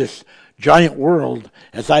creation of this giant world,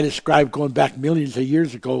 as I described going back millions of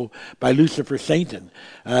years ago by Lucifer Satan.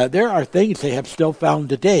 There are things they have still found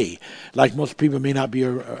today. Like most people may not be.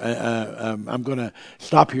 I'm going to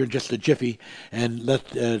stop here in just a jiffy and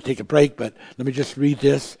take a break, but let me just read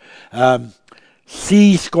this.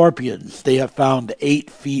 Sea scorpions, they have found 8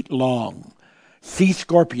 feet long. Sea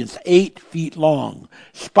scorpions, 8 feet long.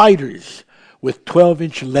 Spiders with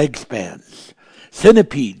 12-inch leg spans.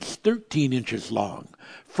 Centipedes, 13 inches long.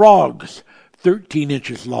 Frogs, 13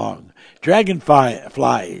 inches long.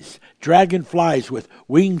 Dragonflies with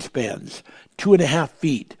wingspans, 2.5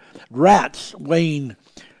 feet. Rats weighing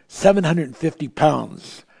 750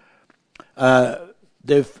 pounds.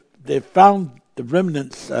 They've found the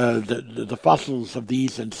remnants, the fossils of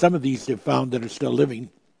these, and some of these they've found that are still living.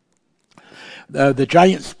 The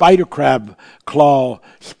giant spider crab claw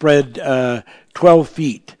spread 12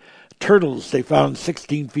 feet. Turtles they found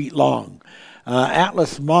 16 feet long.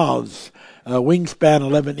 Atlas moths, wingspan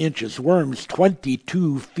 11 inches. Worms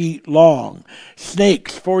 22 feet long.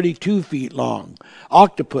 Snakes 42 feet long.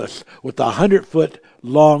 Octopus with 100-foot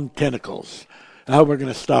long tentacles. We're going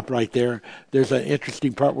to stop right there. There's an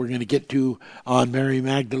interesting part we're going to get to on Mary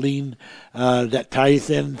Magdalene that ties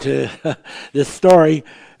into this story,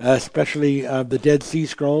 especially the Dead Sea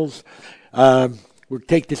Scrolls. We'll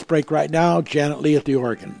take this break right now. Janet Lee at the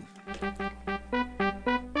organ.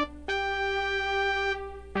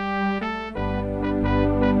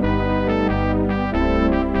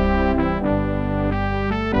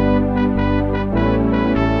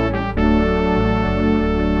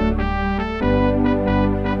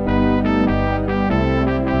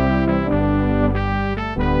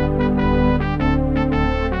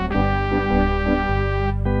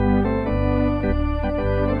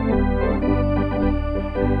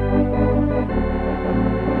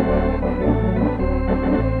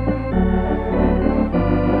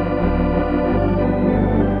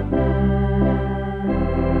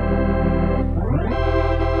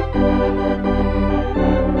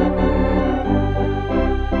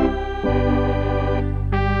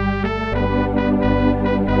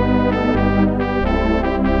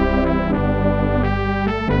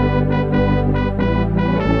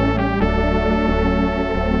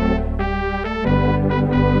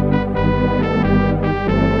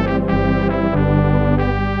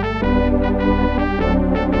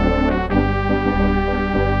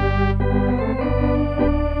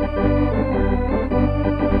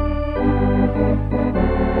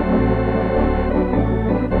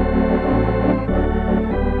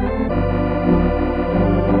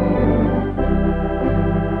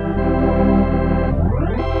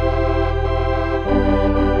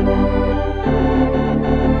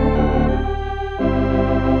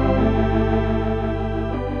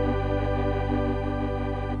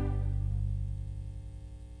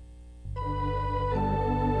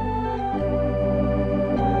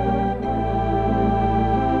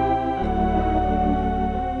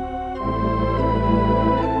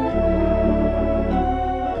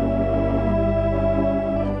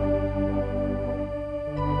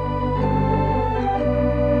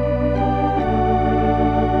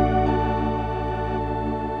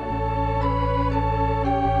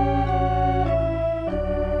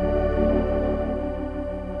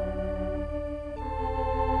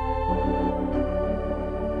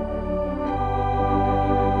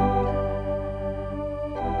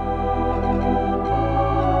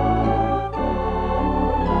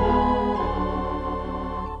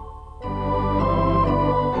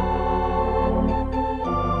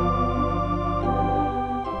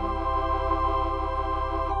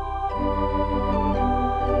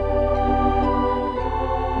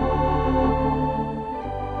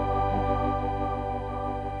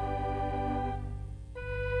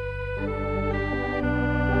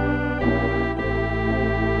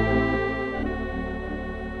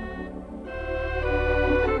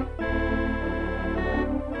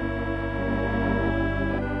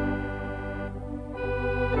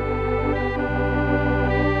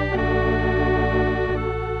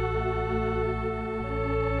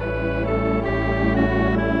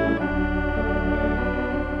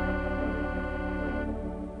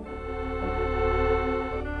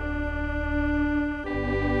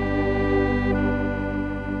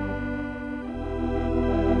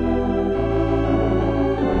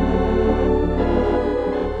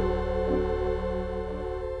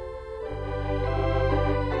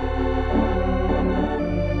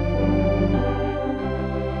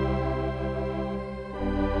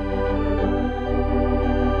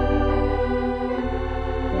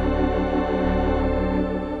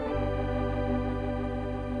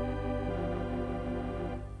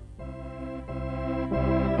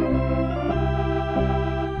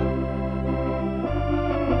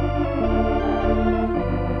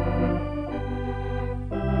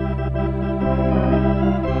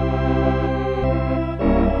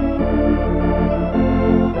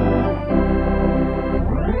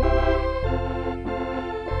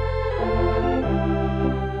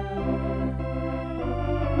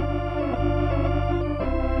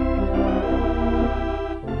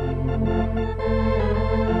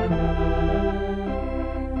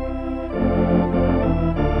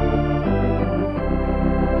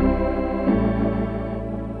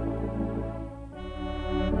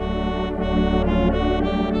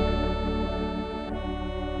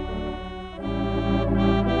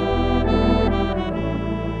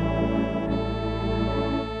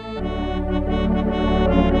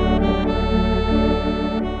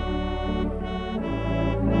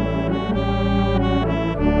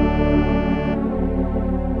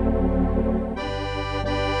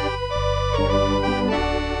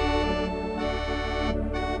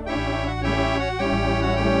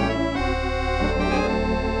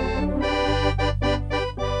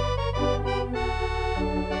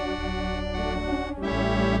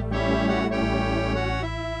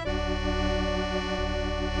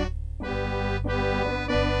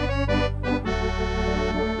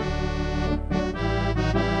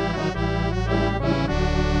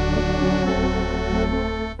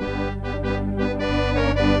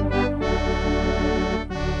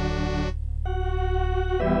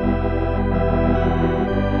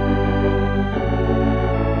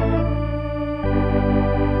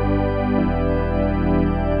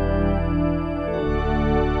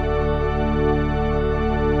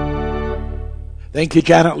 Thank you,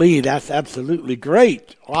 Janet Lee. That's absolutely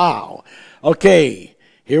great. Wow. Okay,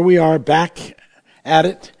 here we are back at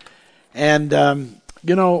it. And, it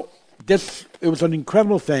was an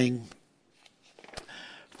incredible thing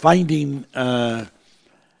finding the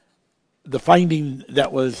finding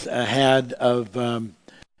that was had of the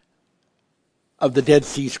Dead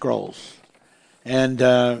Sea Scrolls. And,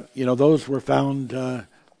 those were found,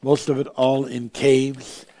 most of it all in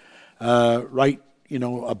caves, right,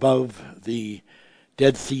 above the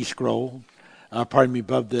Dead Sea Scroll,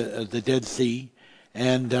 above the Dead Sea.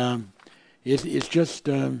 And it's just,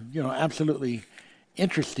 absolutely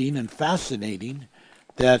interesting and fascinating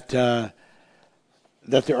that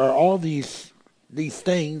that there are all these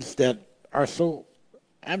things that are so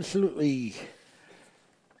absolutely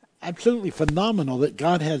phenomenal that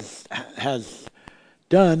God has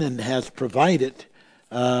done and has provided.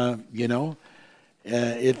 I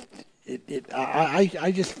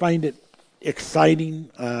just find it exciting.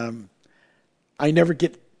 I never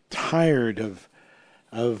get tired of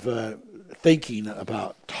thinking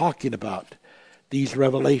about, talking about these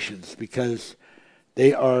revelations, because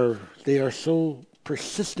they are so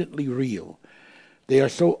persistently real. They are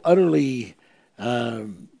so utterly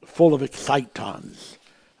full of excitons.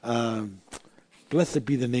 Blessed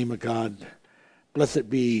be the name of God. Blessed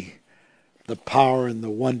be the power and the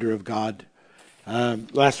wonder of God.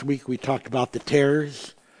 Last week we talked about the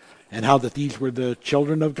terrors and how that these were the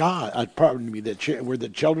children of God. That were the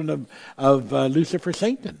children of Lucifer,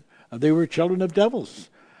 Satan. They were children of devils.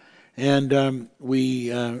 And we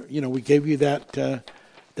gave you that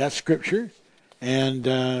scripture,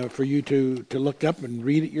 and for you to look up and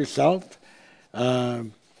read it yourself.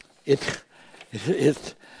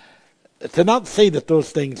 It's to not say that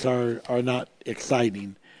those things are not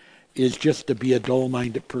exciting is just to be a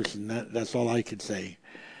dull-minded person. That's all I could say.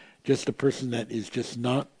 Just a person that is just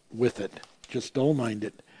not with it, just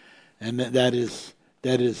dull-minded, and that is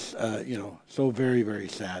so very, very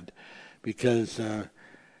sad, because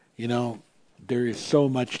there is so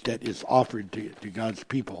much that is offered to God's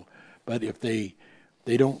people, but if they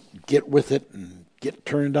don't get with it and get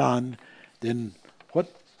turned on, then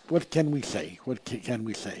what can we say? What can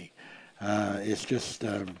we say? It's just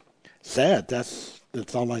sad. That's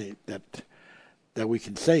all that we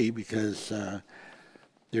can say, because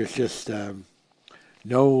there's just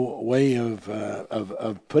no way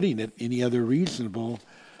of putting it any other reasonable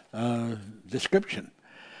description.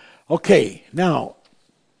 Okay, now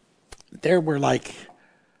there were like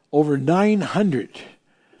over 900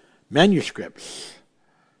 manuscripts,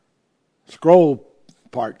 scroll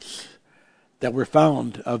parts that were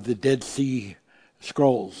found of the Dead Sea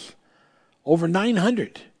Scrolls. Over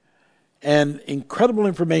 900. And incredible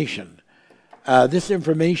information. This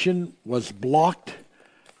information was blocked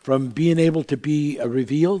from being able to be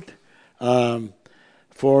revealed for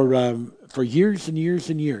years and years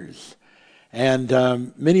and years. And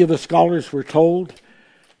many of the scholars were told,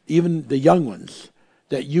 even the young ones,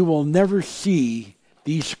 that you will never see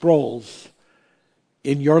these scrolls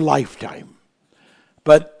in your lifetime.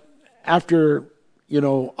 But after,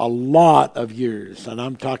 a lot of years, and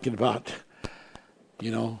I'm talking about,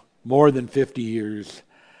 more than 50 years,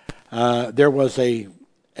 there was a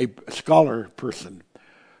scholar person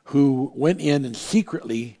who went in and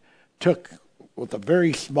secretly took, with a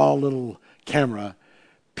very small little camera,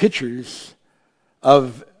 pictures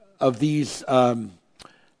of these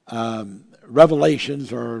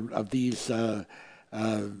revelations, or of these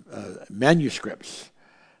manuscripts,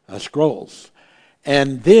 scrolls.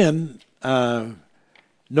 And then,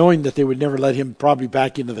 knowing that they would never let him probably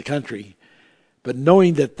back into the country, but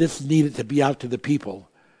knowing that this needed to be out to the people,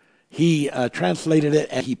 he translated it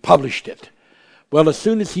and he published it. Well, as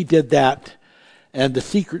soon as he did that and the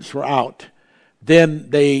secrets were out, then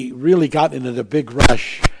they really got into a big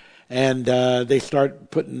rush, and they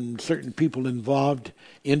started putting certain people involved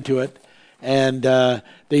into it, and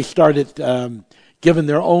they started giving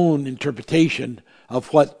their own interpretation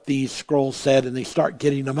of what these scrolls said, and they start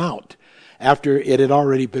getting them out after it had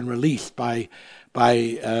already been released by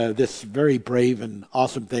this very brave and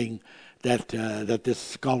awesome thing that this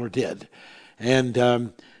scholar did.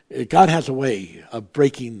 And God has a way of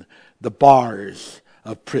breaking the bars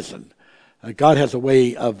of prison. God has a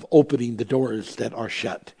way of opening the doors that are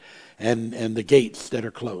shut, and the gates that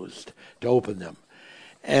are closed, to open them.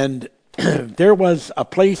 And there was a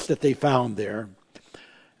place that they found there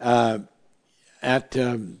at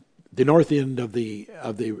the north end of the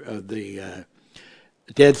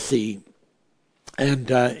Dead Sea,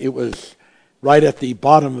 and it was right at the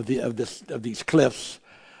bottom of these cliffs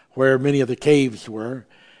where many of the caves were,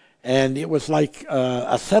 and it was like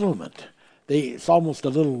a settlement. It's almost a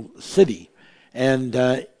little city, and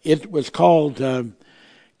it was called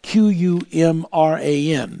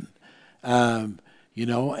Qumran. And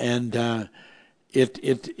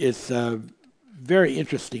it's very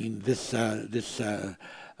interesting. This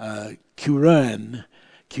Quran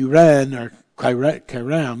or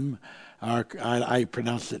Kiram, or I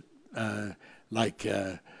pronounce it like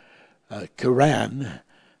Quran,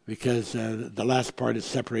 because the last part is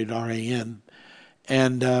separated R-A-N.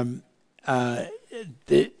 And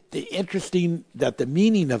the interesting that the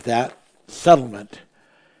meaning of that settlement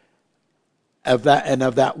of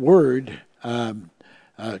that word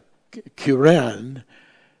Quran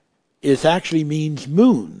is actually means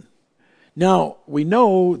moon. Now we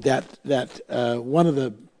know that one of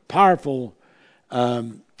the powerful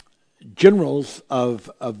generals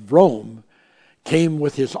of Rome came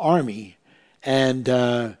with his army, and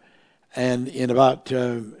in about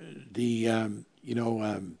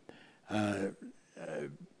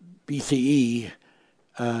BCE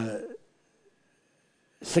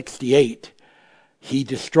 68, he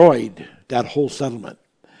destroyed that whole settlement,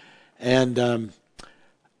 and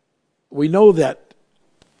we know that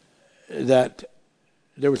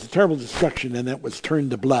there was a terrible destruction, and it was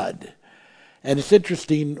turned to blood. And it's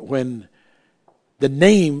interesting when the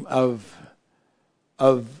name of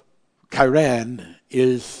Kiran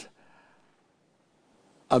is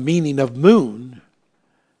a meaning of moon,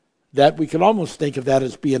 that we can almost think of that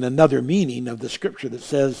as being another meaning of the scripture that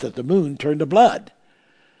says that the moon turned to blood.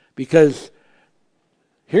 Because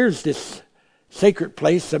here's this sacred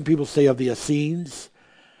place. Some people say of the Essenes,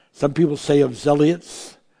 some people say of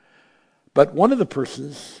Zealots, but one of the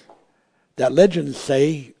persons that legends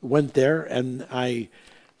say went there, and I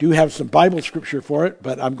do have some Bible scripture for it,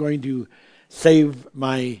 but I'm going to save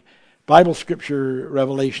my Bible scripture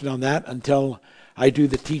revelation on that until I do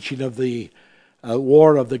the teaching of the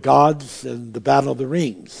War of the Gods and the Battle of the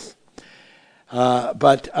Rings.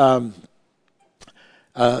 But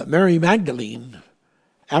Mary Magdalene,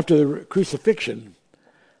 after the crucifixion,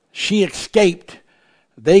 she escaped.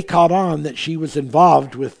 They caught on that she was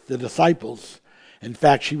involved with the disciples. In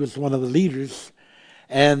fact, she was one of the leaders.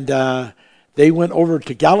 And they went over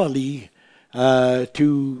to Galilee,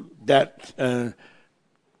 to that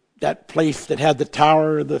place that had the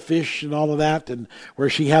tower, the fish, and all of that, and where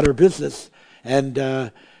she had her business. And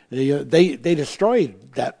they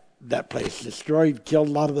destroyed that place, killed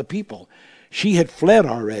a lot of the people. She had fled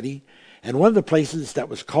already, and one of the places that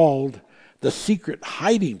was called the secret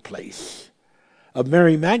hiding place of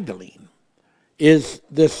Mary Magdalene is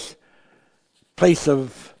this place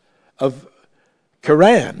of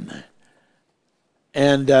Quran,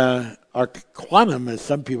 and or Quantum, as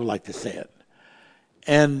some people like to say it.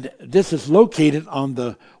 And this is located on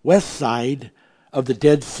the west side of the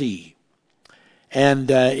Dead Sea.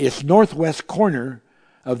 And it's northwest corner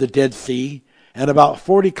of the Dead Sea and about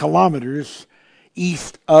 40 kilometers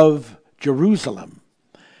east of Jerusalem.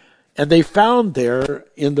 And they found there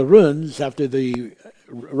in the ruins, after the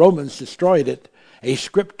Romans destroyed it, a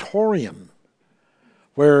scriptorium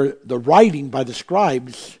where the writing by the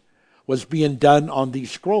scribes was being done on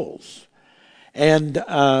these scrolls. And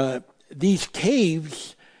these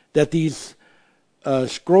caves that these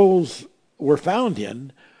scrolls were found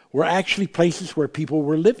in were actually places where people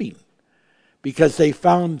were living, because they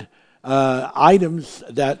found items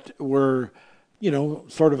that were,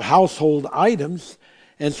 sort of household items.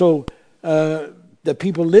 And so the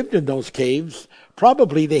people lived in those caves.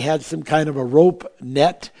 Probably they had some kind of a rope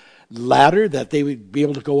net ladder that they would be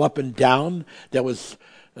able to go up and down that was,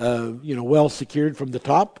 well secured from the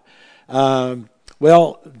top. They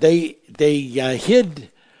hid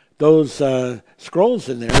those scrolls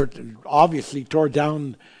in there, obviously tore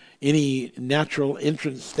down any natural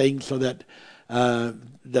entrance thing so that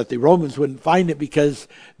the Romans wouldn't find it, because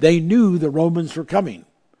they knew the Romans were coming.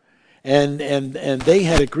 And they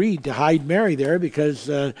had agreed to hide Mary there because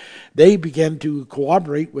they began to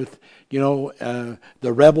cooperate with, the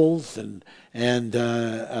rebels and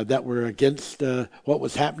that were against what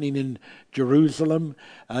was happening in Jerusalem,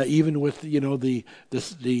 even with the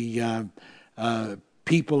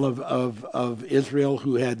people of Israel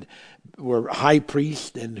who were high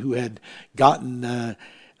priests and who had gotten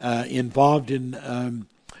involved in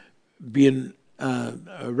being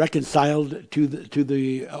reconciled to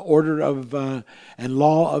the order of and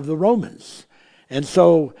law of the Romans. And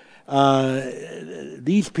so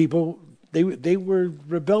these people, they were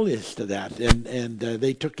rebellious to that, and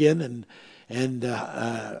they took in and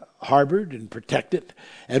harbored and protected.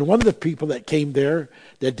 And one of the people that came there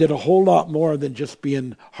that did a whole lot more than just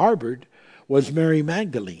being harbored was Mary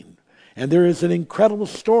Magdalene. And there is an incredible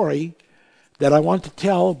story that I want to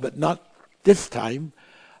tell, but not this time,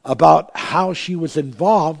 about how she was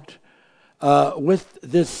involved with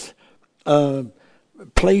this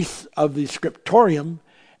place of the scriptorium,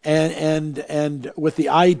 and with the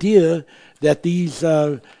idea that these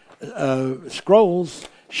scrolls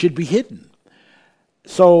should be hidden.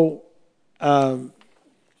 So that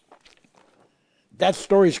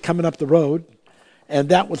story is coming up the road, and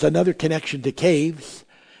that was another connection to caves,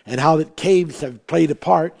 and how that caves have played a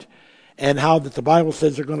part, and how that the Bible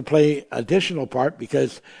says they're going to play additional part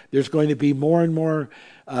because there's going to be more and more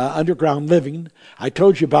underground living. I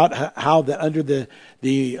told you about how that under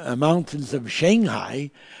the mountains of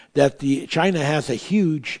Shanghai, that China has a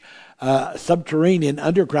huge subterranean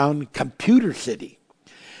underground computer city.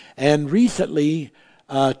 And recently,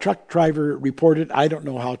 a truck driver reported, I don't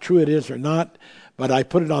know how true it is or not, but I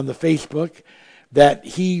put it on the Facebook, that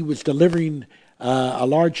he was delivering a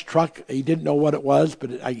large truck. He didn't know what it was,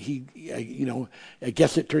 but I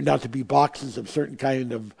guess it turned out to be boxes of certain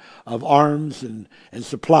kind of arms and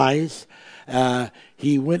supplies.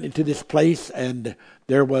 He went into this place, and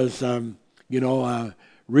there was,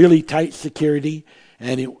 really tight security,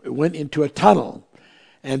 and it went into a tunnel.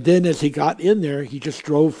 And then as he got in there, he just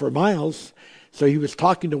drove for miles. So he was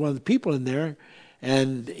talking to one of the people in there,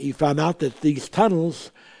 and he found out that these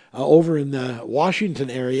tunnels over in the Washington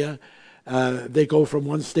area, they go from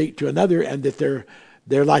one state to another, and that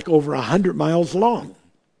they're like over 100 miles long.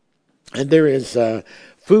 And there is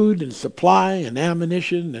food and supply and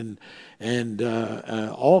ammunition and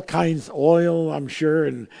all kinds of oil, I'm sure,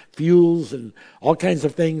 and fuels and all kinds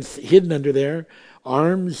of things hidden under there,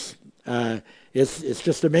 arms. It's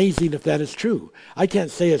just amazing if that is true. I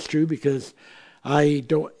can't say it's true because I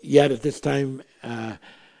don't yet at this time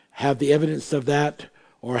have the evidence of that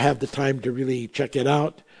or have the time to really check it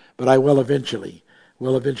out, but I will eventually.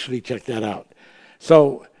 We'll eventually check that out.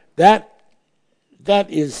 So that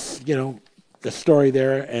is, the story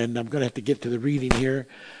there, and I'm going to have to get to the reading here.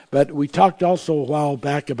 But we talked also a while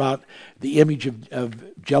back about the image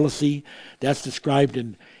of jealousy. That's described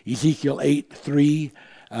in Ezekiel 8:3.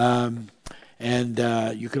 And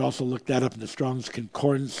you can also look that up in the Strong's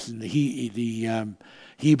Concordance in the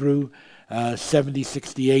Hebrew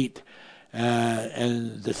 7068,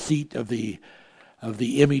 and the seat of the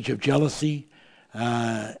image of jealousy.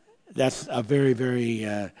 That's a very,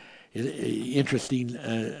 very interesting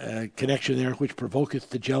connection there, which provoketh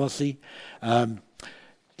to jealousy.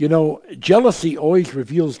 Jealousy always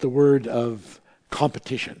reveals the word of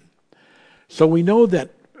competition. So we know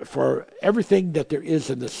that for everything that there is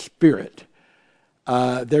in the spirit,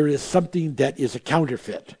 there is something that is a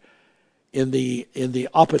counterfeit in the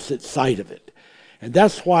opposite side of it. And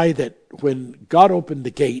that's why that when God opened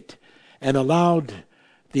the gate and allowed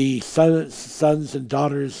the sons and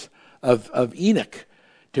daughters of Enoch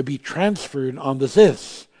to be transferred on the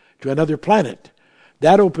Ziths to another planet,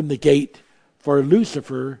 that opened the gate for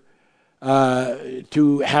Lucifer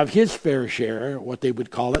to have his fair share, what they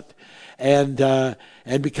would call it, and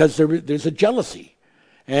because there's a jealousy,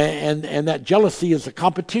 and that jealousy is a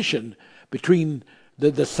competition between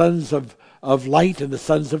the sons of light and the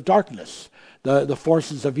sons of darkness, the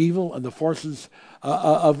forces of evil and the forces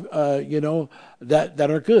that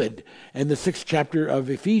are good. And the 6th chapter of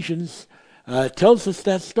Ephesians tells us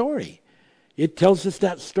that story. It tells us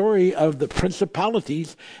that story of the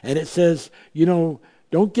principalities, and it says,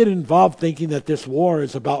 don't get involved thinking that this war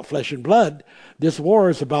is about flesh and blood. This war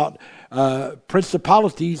is about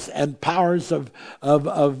principalities and powers of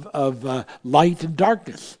light and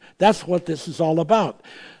darkness. That's what this is all about.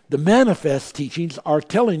 The manifest teachings are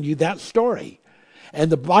telling you that story.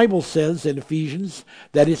 And the Bible says in Ephesians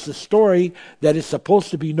that it's a story that is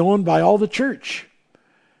supposed to be known by all the church.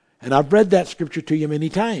 And I've read that scripture to you many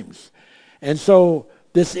times. And so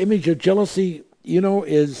this image of jealousy,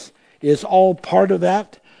 is all part of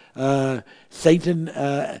that. Satan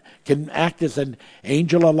can act as an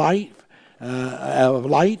angel of light.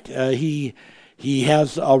 He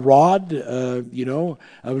has a rod.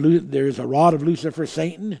 There's a rod of Lucifer,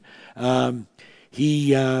 Satan.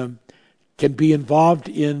 He can be involved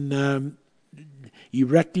in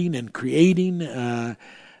erecting and creating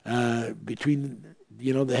between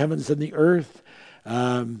the heavens and the earth.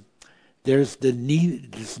 There's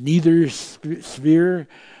this neither sphere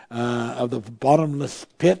of the bottomless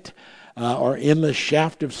pit or endless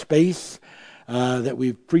shaft of space that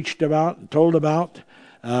we've preached about and told about.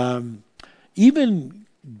 Even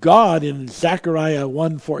God in Zechariah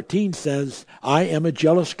 1:14 says, I am a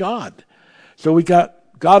jealous God. So we got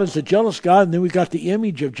God as a jealous God, and then we got the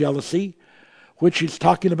image of jealousy, which is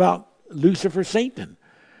talking about Lucifer, Satan.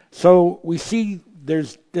 So we see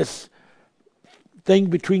there's this thing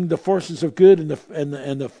between the forces of good and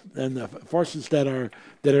the forces that are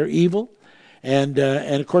evil, and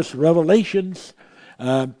of course Revelations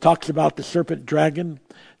talks about the serpent dragon,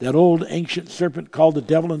 that old ancient serpent called the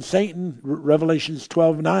devil and Satan, Revelations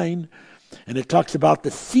 12:9, and it talks about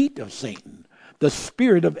the seat of Satan, the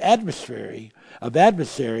spirit of adversary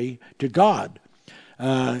to God.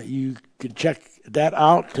 You can check that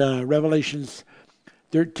out, Revelations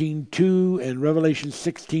 13:2 and Revelation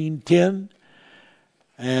 16:10.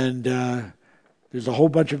 And there's a whole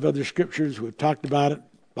bunch of other scriptures. We've talked about it.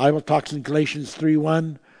 Bible talks in Galatians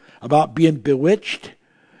 3:1 about being bewitched.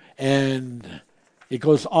 And it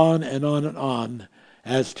goes on and on and on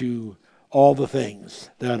as to all the things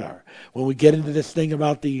that are. When we get into this thing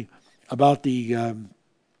about the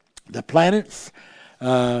planets,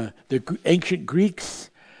 the ancient Greeks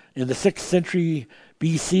in the 6th century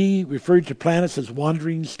BC referred to planets as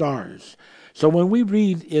wandering stars. So when we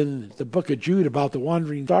read in the book of Jude about the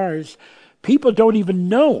wandering stars, people don't even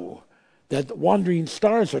know that the wandering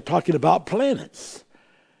stars are talking about planets.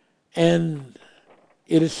 And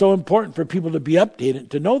it is so important for people to be updated,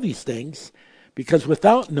 to know these things, because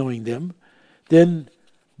without knowing them, then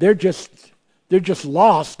they're just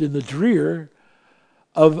lost in the drear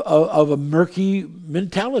of a murky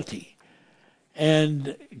mentality.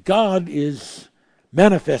 And God is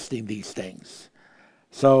manifesting these things.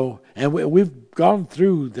 So, and we've gone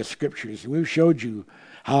through the scriptures, and we've showed you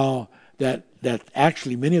how that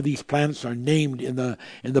actually many of these planets are named in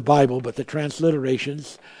the Bible, but the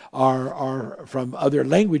transliterations are from other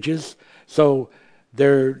languages, so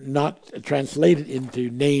they're not translated into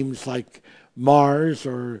names like Mars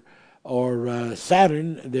or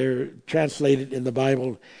Saturn. They're translated in the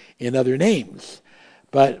Bible in other names,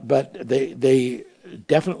 but they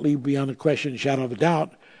definitely, beyond a question, shadow of a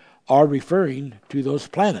doubt, are referring to those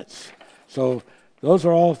planets. So those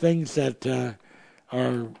are all things that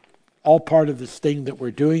are all part of this thing that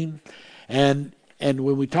we're doing. And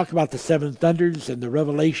when we talk about the seven thunders and the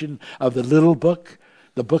revelation of the little book,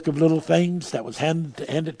 the book of little things that was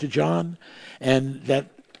handed to John, and that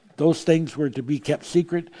those things were to be kept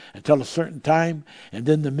secret until a certain time, and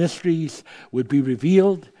then the mysteries would be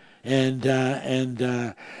revealed, and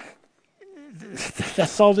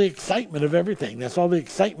that's all the excitement of everything. That's all the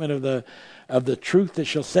excitement of the truth that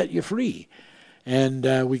shall set you free.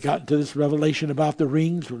 And we got into this revelation about the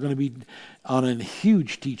rings. We're going to be on a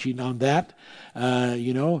huge teaching on that.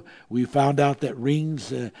 We found out that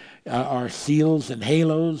rings are seals and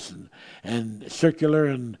halos and circular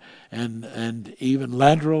and even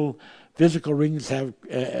lateral. Physical rings have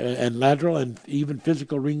and lateral, and even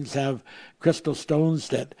physical rings have crystal stones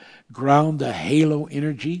that ground the halo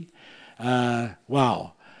energy.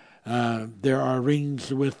 Wow. There are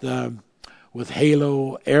rings with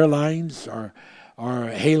halo airlines, or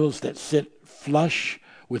halos that sit flush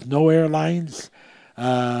with no airlines.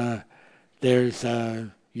 There's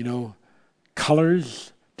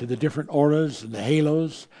colors to the different auras and the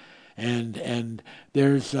halos, and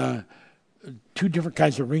there's two different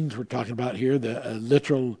kinds of rings we're talking about here: the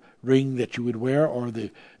literal ring that you would wear, or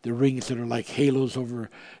the rings that are like halos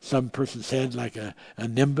over some person's head, like a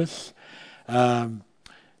nimbus.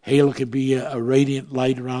 Halo can be a radiant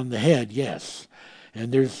light around the head, yes.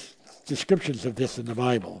 And there's descriptions of this in the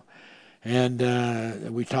Bible. And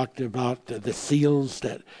we talked about the seals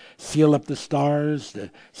that seal up the stars, the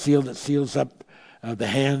seal that seals up the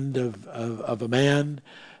hand of a man.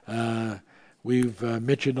 We've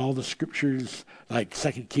mentioned all the scriptures like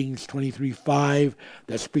 2 Kings 23:5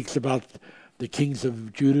 that speaks about the kings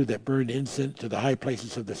of Judah that burned incense to the high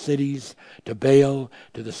places of the cities, to Baal,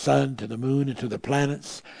 to the sun, to the moon, and to the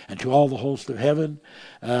planets, and to all the host of heaven.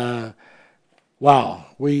 Wow,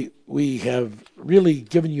 we have really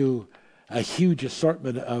given you a huge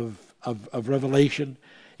assortment of revelation.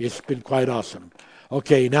 It's been quite awesome.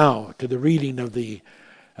 Okay, now to the reading of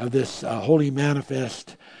this Holy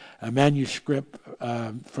Manifest, a manuscript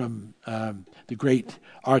from the great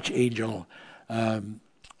archangel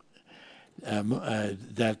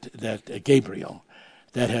that Gabriel,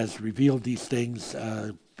 that has revealed these things.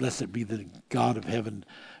 Blessed be the God of heaven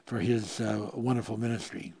for his wonderful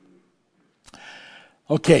ministry.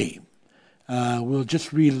 Okay, we'll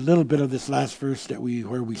just read a little bit of this last verse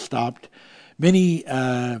where we stopped. Many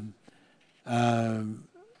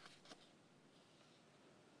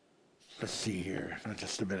let's see here,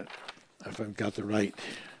 just a minute, if I've got the right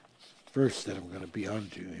verse that I'm going to be on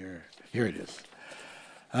to here. Here it is.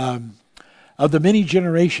 Of the many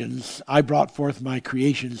generations, I brought forth my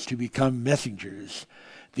creations to become messengers.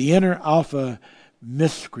 The inner alpha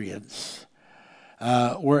miscreants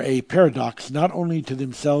were a paradox not only to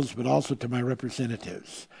themselves but also to my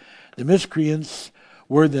representatives. The miscreants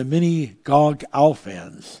were the many Gog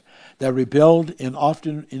Alphans that rebelled in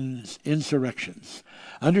often in insurrections.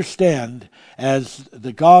 Understand, as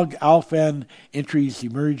the Gog Alphan entries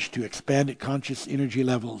emerged to expanded conscious energy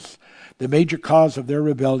levels, the major cause of their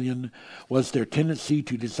rebellion was their tendency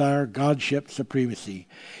to desire godship supremacy,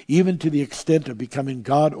 even to the extent of becoming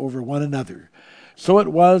God over one another. So it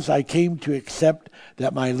was I came to accept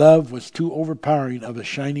that my love was too overpowering of a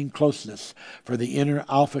shining closeness for the inner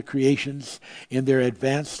alpha creations in their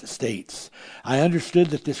advanced states. I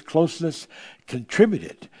understood that this closeness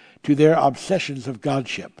contributed to their obsessions of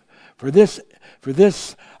godship. For this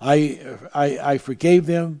I forgave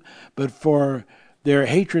them, but for their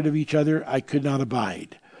hatred of each other I could not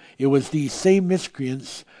abide. It was these same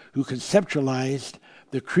miscreants who conceptualized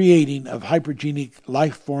the creating of hypergenic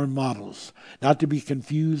life form models, not to be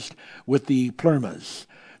confused with the plermas.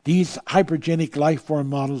 These hypergenic life form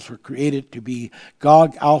models were created to be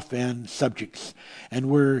Gog Alphan subjects and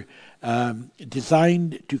were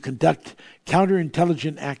designed to conduct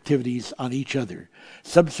counterintelligent activities on each other.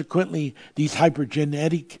 Subsequently, these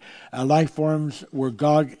hypergenetic life forms were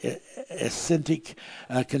Gog ascentic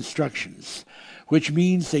constructions, which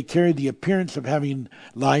means they carried the appearance of having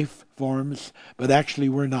life forms, but actually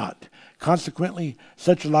were not. Consequently,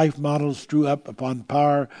 such life models drew up upon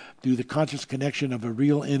power through the conscious connection of a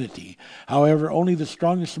real entity. However, only the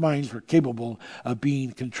strongest minds were capable of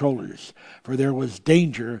being controllers, for there was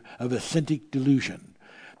danger of ascentic delusion.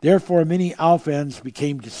 Therefore, many Alphans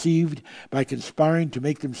became deceived by conspiring to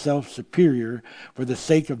make themselves superior for the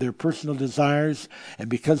sake of their personal desires, and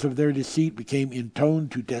because of their deceit became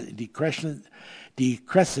intoned to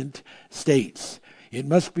decrescent states. It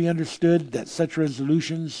must be understood that such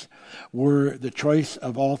resolutions were the choice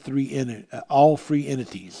of all free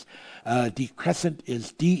entities. Decrescent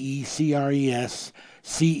is DECRESCENT,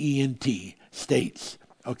 states.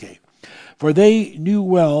 Okay. For they knew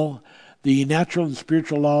well the natural and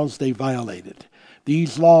spiritual laws they violated.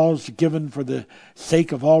 These laws, given for the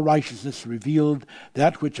sake of all righteousness, revealed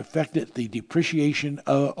that which affected the depreciation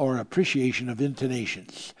or appreciation of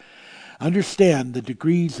intonations. Understand, the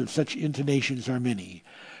degrees of such intonations are many.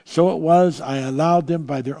 So it was I allowed them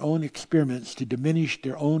by their own experiments to diminish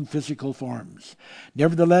their own physical forms.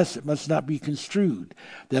 Nevertheless, it must not be construed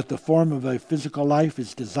that the form of a physical life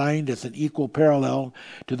is designed as an equal parallel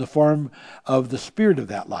to the form of the spirit of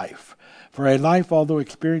that life. For a life, although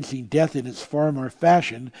experiencing death in its form or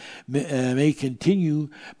fashion, may continue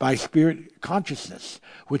by spirit consciousness,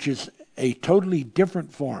 which is a totally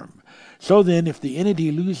different form. So then, if the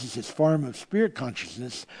entity loses its form of spirit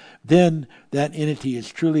consciousness, then that entity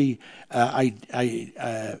is truly a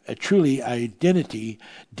truly identity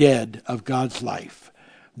dead of God's life.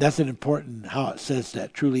 That's an important how it says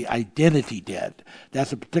that, truly identity dead.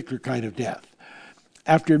 That's a particular kind of death.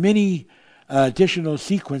 After many additional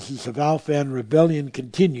sequences of Alphan rebellion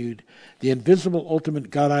continued, the invisible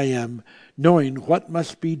ultimate God I Am, knowing what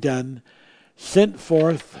must be done, sent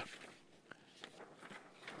forth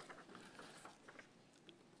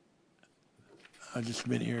just a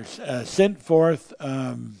minute here. Sent forth,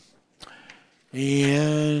 and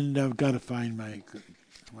I've got to find my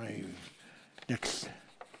next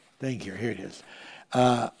thing here. Here it is.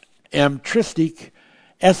 Amtristic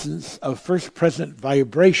essence of first present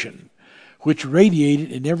vibration, which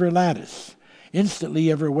radiated in every lattice,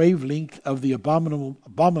 instantly every wavelength of the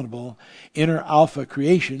abominable inner alpha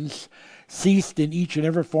creations ceased in each and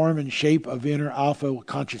every form and shape of inner alpha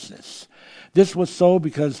consciousness. This was so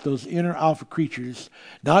because those inner alpha creatures,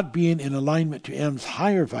 not being in alignment to M's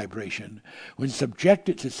higher vibration, when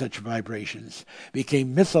subjected to such vibrations,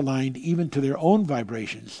 became misaligned even to their own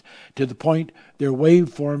vibrations, to the point their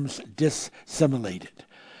waveforms dissimilated.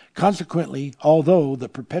 Consequently, although the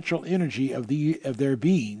perpetual energy of their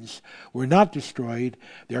beings were not destroyed,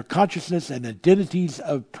 their consciousness and identities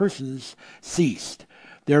of persons ceased.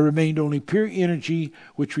 There remained only pure energy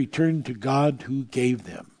which returned to God who gave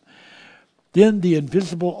them. Then the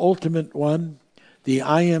invisible ultimate one, the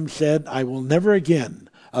I Am, said, I will never again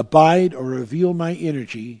abide or reveal my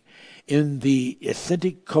energy in the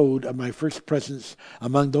ascentic code of my first presence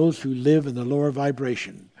among those who live in the lower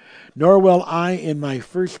vibration, nor will I in my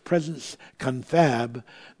first presence confab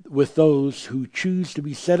with those who choose to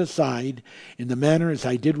be set aside in the manner as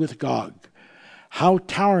I did with Gog. How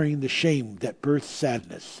towering the shame that births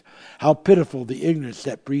sadness! How pitiful the ignorance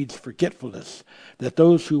that breeds forgetfulness, that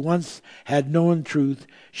those who once had known truth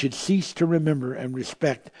should cease to remember and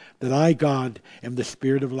respect that I, God, am the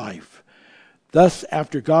Spirit of life. Thus,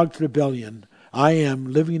 after Gog's rebellion, I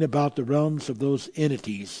Am, living about the realms of those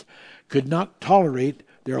entities, could not tolerate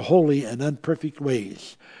their holy and unperfect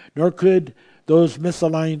ways, nor could those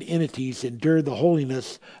misaligned entities endured the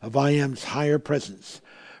holiness of I Am's higher presence.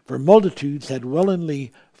 For multitudes had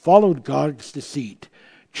willingly followed Gog's deceit,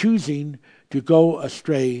 choosing to go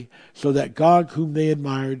astray so that Gog, whom they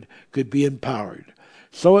admired, could be empowered.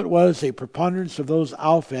 So it was a preponderance of those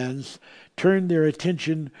Alphans turned their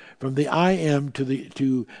attention from the I Am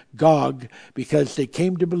to Gog, because they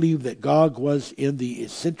came to believe that Gog was in the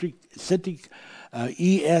eccentric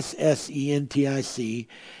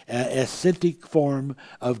ascetic form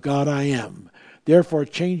of God I Am, therefore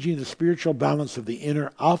changing the spiritual balance of the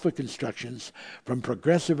inner alpha constructions from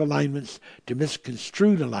progressive alignments to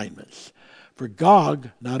misconstrued alignments. For Gog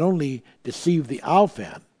not only deceived the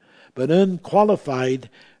Alphan, but unqualified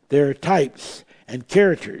their types and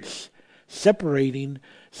characters, separating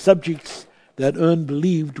subjects that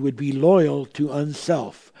believed would be loyal to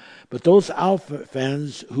unself. But those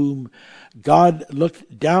Alphans whom God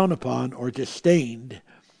looked down upon or disdained,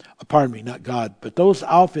 not God, but those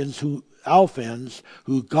Alphans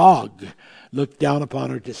who Gog looked down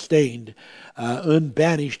upon or disdained,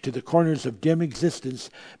 unbanished to the corners of dim existence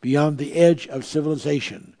beyond the edge of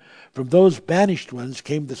civilization. From those banished ones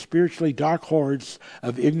came the spiritually dark hordes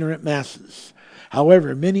of ignorant masses.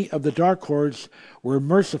 However, many of the dark hordes were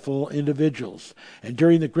merciful individuals, and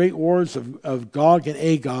during the great wars of Gog and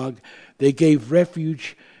Agog, they gave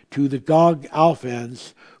refuge to the Gog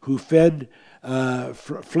Alphans who fled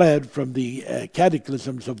from the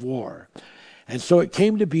cataclysms of war. And so it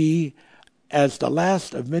came to be, as the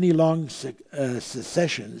last of many long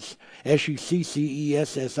secessions,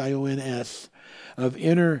 successions, of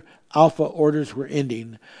inner alpha orders were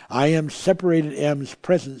ending, I Am separated M's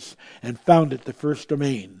presence and founded the first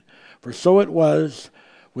domain. For so it was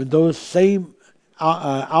when those same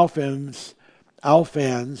Alphans,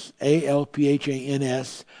 Alphans,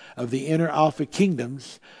 of the inner alpha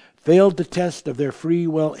kingdoms, failed the test of their free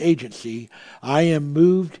will agency, I Am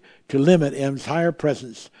moved to limit M's higher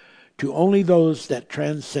presence to only those that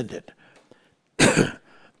transcend it.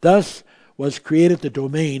 Thus was created the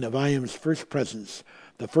domain of I Am's first presence,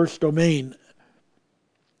 the first domain,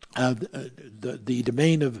 the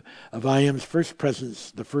domain of I Am's first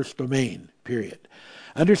presence, the first domain, period.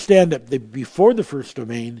 Understand that before the first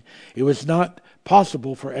domain, it was not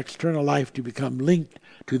possible for external life to become linked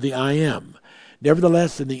to the I Am.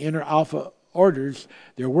 Nevertheless, in the inner alpha orders,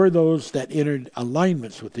 there were those that entered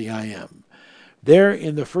alignments with the I Am. There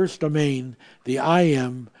in the first domain, the I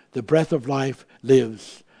Am, the breath of life,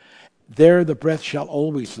 lives. There the breath shall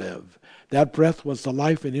always live. That breath was the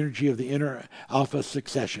life and energy of the inner alpha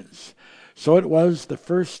successions. So it was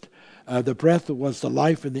the breath was the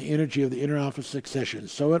life and the energy of the inner alpha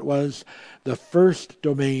successions. So it was the first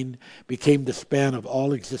domain became the span of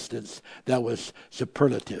all existence that was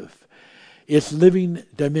superlative. Its living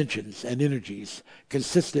dimensions and energies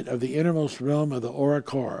consisted of the innermost realm of the Aura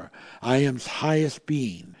Core, I Am's highest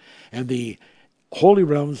being, and the holy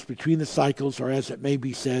realms between the cycles, or as it may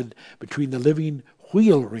be said, between the living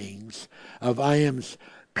wheel rings of I Am's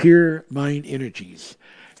pure mind energies.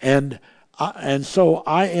 And so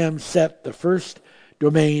I Am set the first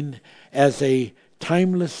domain as a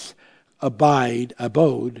timeless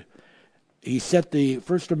abode. He set the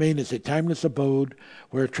first domain as a timeless abode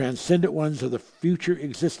where transcendent ones of the future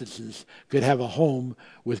existences could have a home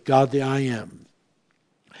with God the I Am.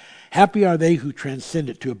 Happy are they who transcend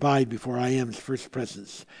it to abide before I Am's first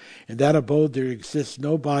presence. In that abode there exists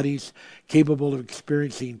no bodies capable of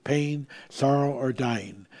experiencing pain, sorrow, or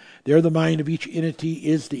dying. There the mind of each entity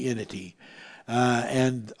is the entity,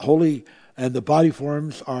 and the body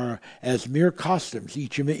forms are as mere costumes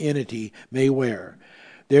each entity may wear.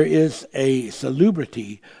 There is a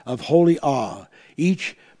salubrity of holy awe.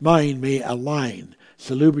 Each mind may align,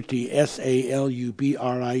 salubrity,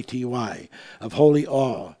 salubrity, of holy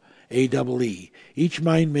awe, AEE. Each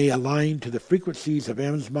mind may align to the frequencies of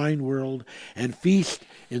M's mind world and feast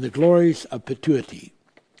in the glories of perpetuity.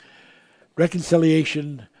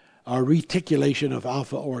 Reconciliation or reticulation of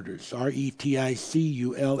alpha orders,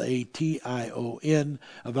 reticulation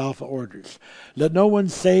of alpha orders. Let no one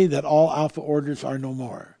say that all alpha orders are no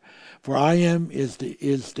more. For I Am is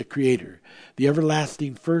the creator, the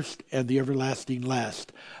everlasting first and the everlasting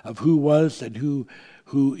last, of who was and who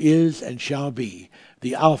is and shall be,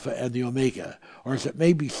 the Alpha and the Omega, or as it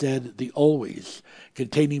may be said, the always,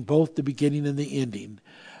 containing both the beginning and the ending,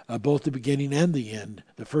 both the beginning and the end,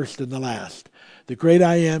 the first and the last. The great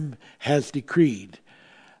I Am has decreed.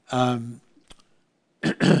 All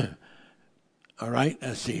right,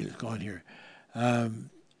 let's see, let's go on here.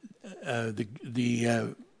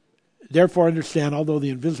 Therefore understand, although the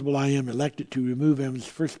invisible I Am elected to remove M's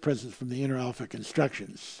first presence from the inner alpha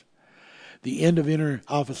constructions, The end of inner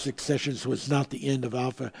alpha successions was not the end of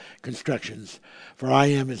alpha constructions, for I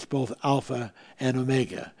am is both alpha and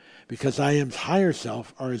omega, because I am's higher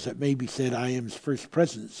self, or as it may be said, I am's first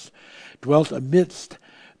presence, dwelt amidst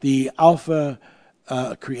the alpha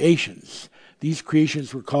creations. These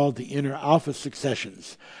creations were called the inner alpha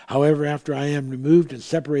successions. However, after I am removed and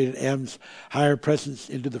separated M's higher presence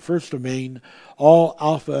into the first domain, all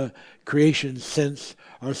alpha creations since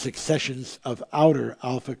are successions of outer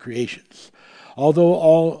alpha creations. Although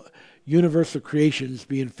all universal creations,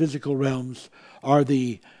 being physical realms, are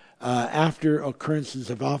the after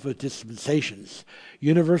occurrences of alpha dispensations,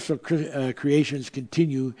 universal creations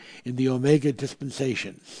continue in the omega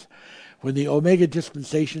dispensations. When the omega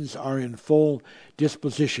dispensations are in full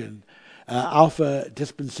disposition, alpha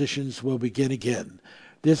dispensations will begin again.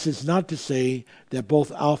 This is not to say that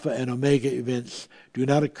both alpha and omega events do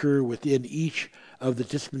not occur within each of the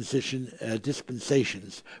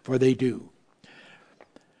dispensations, for they do.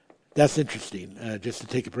 That's interesting, just to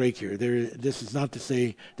take a break here. This is not to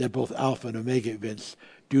say that both alpha and omega events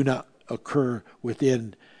do not occur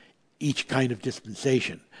within each kind of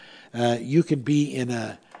dispensation. You can be in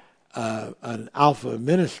an alpha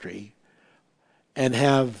ministry and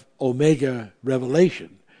have omega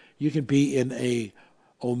revelation. You can be in a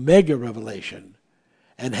omega revelation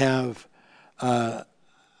and have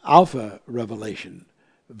alpha revelation,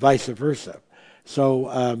 vice versa.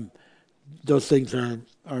 So those things are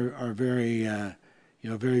very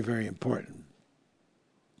very, very important.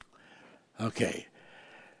 Okay,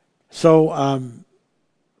 so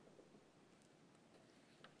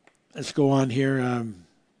let's go on here.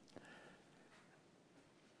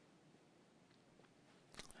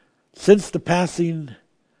 Since the passing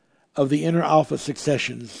of the inner alpha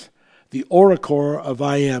successions, the oracle of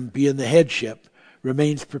I am, being the headship,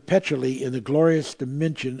 remains perpetually in the glorious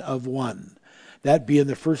dimension of one, that being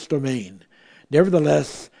the first domain.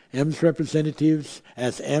 Nevertheless, M's representatives,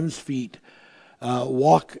 as M's feet,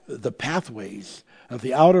 walk the pathways of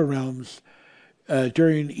the outer realms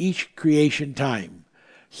during each creation time.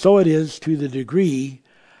 So it is to the degree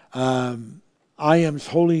I am's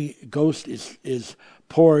Holy Ghost is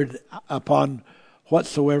poured upon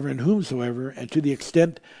whatsoever and whomsoever, and to the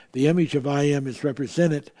extent the image of I am is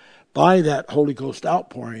represented by that Holy Ghost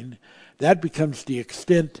outpouring, that becomes the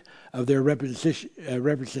extent of their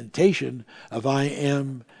representation of I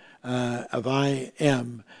am,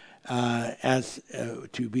 as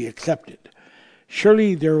to be accepted.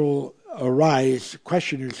 Surely there will arise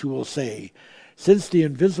questioners who will say, since the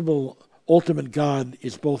invisible ultimate God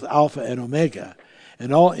is both Alpha and Omega,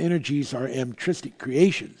 and all energies are amtristic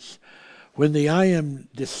creations, when the I am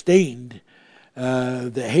disdained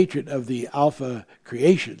the hatred of the Alpha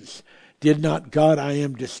creations, did not God I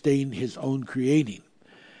am disdain his own creating?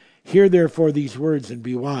 Hear therefore these words and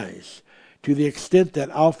be wise. To the extent that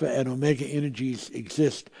Alpha and Omega energies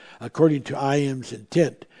exist according to I am's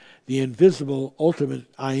intent, the invisible ultimate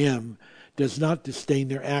I am does not disdain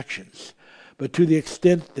their actions. But to the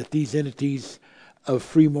extent that these entities of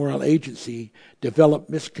free moral agency develop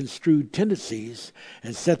misconstrued tendencies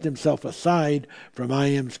and set themselves aside from I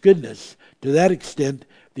am's goodness, to that extent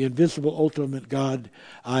the invisible ultimate God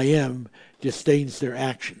I am disdains their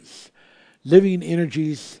actions. Living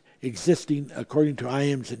energies existing according to I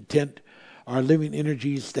am's intent are living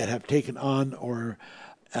energies that have taken on or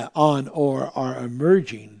are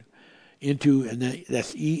emerging into, and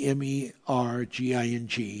that's emerging,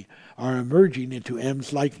 are emerging into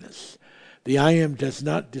M's likeness. The I am does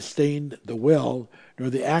not disdain the will nor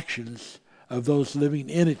the actions of those living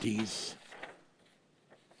entities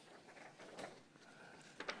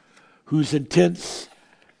whose intents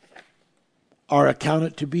are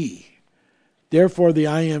accounted to be. Therefore, the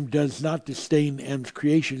I am does not disdain M's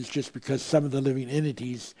creations just because some of the living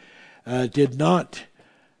entities did not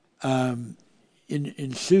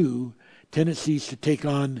ensue tendencies to take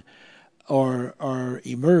on or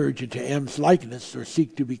emerge into M's likeness or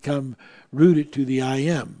seek to become rooted to the I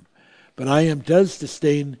am. But I am does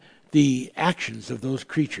disdain the actions of those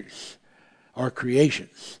creatures or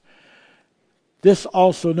creations. This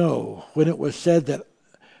also know, when it was said that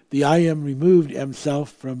the I am removed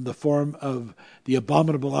himself from the form of the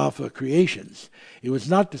abominable Alpha creations, it was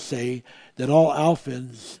not to say that all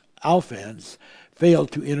Alphans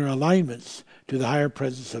failed to enter alignments to the higher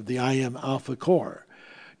presence of the I am Alpha core.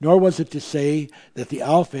 Nor was it to say that the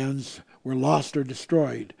Alphans were lost or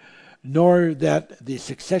destroyed, nor that the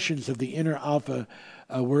successions of the inner Alpha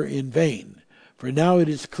were in vain. For now it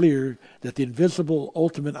is clear that the invisible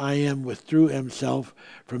ultimate I Am withdrew himself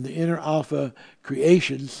from the inner Alpha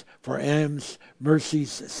creations for M's mercy's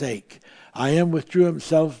sake. I Am withdrew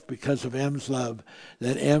himself because of M's love,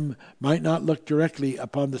 that M might not look directly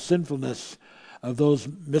upon the sinfulness of those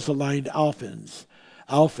misaligned Alphans,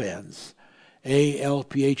 Alphans,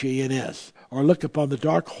 or look upon the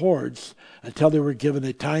dark hordes until they were given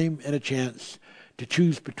a time and a chance to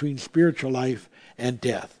choose between spiritual life and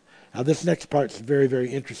death. Now, this next part's very,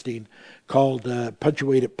 very interesting, called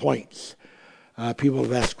punctuated points. People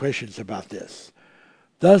have asked questions about this.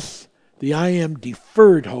 Thus, the I Am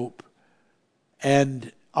deferred hope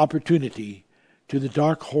and opportunity to the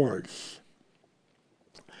dark hordes.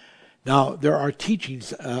 Now, there are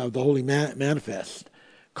teachings of the Holy Manifest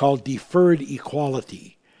called deferred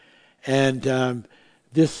equality. And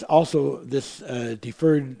this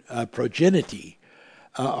deferred progeny,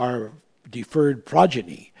 or deferred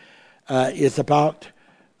progeny, is about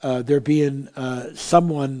there being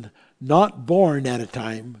someone not born at a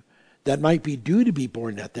time that might be due to be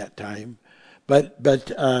born at that time, but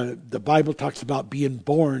the Bible talks about being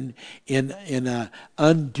born in an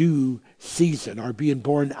undue season, or being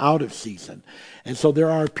born out of season. And so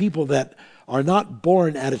there are people that are not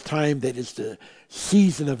born at a time that is the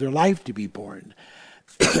season of their life to be born,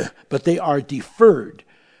 but they are deferred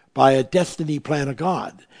by a destiny plan of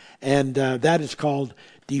God. And that is called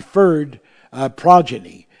deferred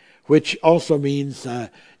progeny, which also means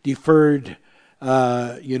deferred,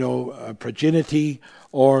 progeny,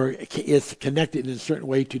 or is connected in a certain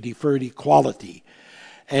way to deferred equality.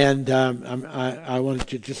 And I wanted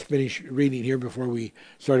to just finish reading here before we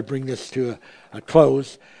sort of bring this to a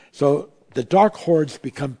close. So the dark hordes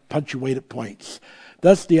become punctuated points.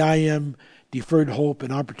 Thus the I Am deferred hope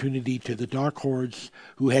and opportunity to the dark hordes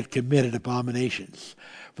who had committed abominations.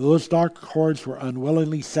 For those dark hordes were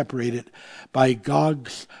unwillingly separated by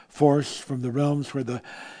Gog's force from the realms where the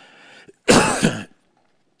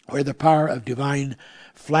where the power of divine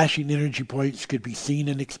flashing energy points could be seen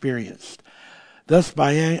and experienced. Thus,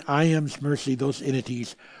 by I Am's mercy, those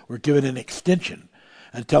entities were given an extension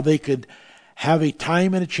until they could have a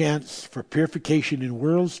time and a chance for purification in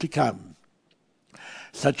worlds to come,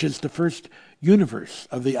 such as the first universe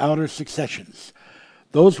of the outer successions.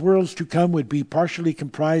 Those worlds to come would be partially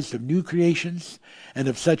comprised of new creations and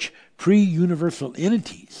of such pre-universal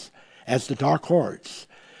entities as the dark hordes.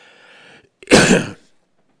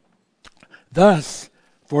 Thus,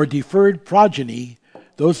 for deferred progeny,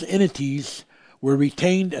 those entities were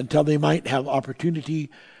retained until they might have opportunity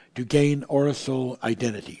to gain aura soul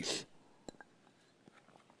identities.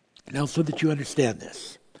 Now, so that you understand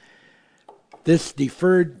this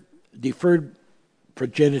deferred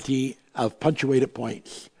progeny of punctuated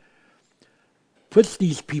points puts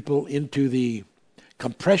these people into the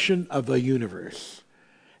compression of the universe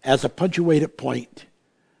as a punctuated point,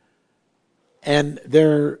 and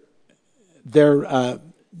their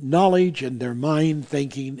knowledge and their mind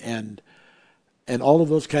thinking and all of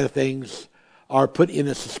those kind of things are put in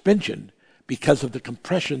a suspension because of the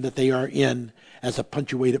compression that they are in as a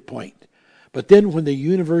punctuated point. But then when the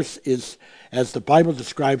universe is, as the Bible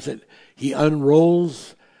describes it, he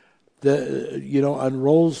unrolls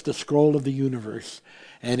the scroll of the universe,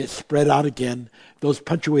 and it's spread out again. Those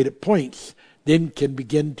punctuated points then can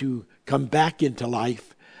begin to come back into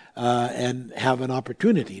life and have an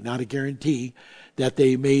opportunity, not a guarantee, that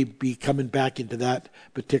they may be coming back into that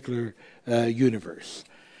particular universe.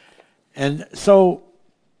 And so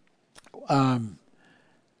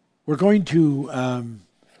we're going to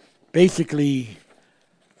basically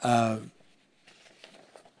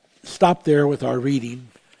stop there with our reading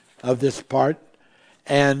of this part,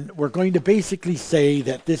 and we're going to basically say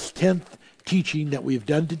that this 10th teaching that we've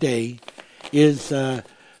done today is the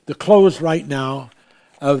close right now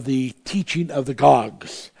of the teaching of the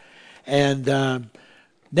Gogs. And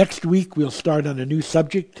next week we'll start on a new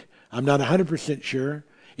subject. I'm not 100% sure.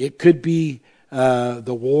 It could be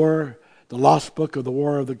the lost book of the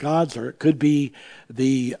War of the Gods, or it could be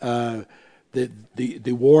the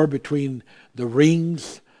war between the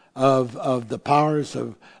rings of the powers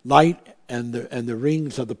of light and the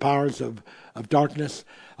rings of the powers of darkness.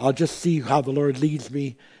 I'll just see how the Lord leads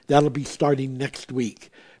me. That'll be starting next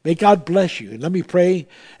week. May God bless you. And let me pray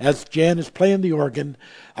as Jan is playing the organ.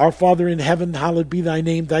 Our Father in heaven, hallowed be thy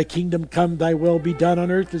name. Thy kingdom come, thy will be done on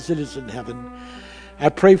earth as it is in heaven. I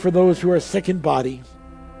pray for those who are sick in body,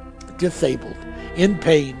 disabled, in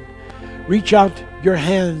pain. Reach out your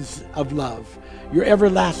hands of love, your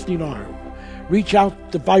everlasting arm. Reach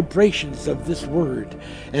out the vibrations of this word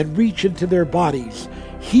and reach into their bodies.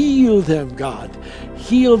 Heal them, God.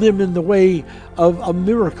 Heal them in the way of a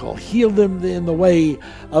miracle. Heal them in the way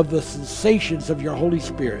of the sensations of your Holy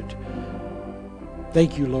Spirit.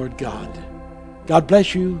 Thank you, Lord God. God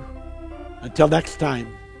bless you. Until next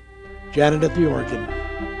time, Janet at the organ.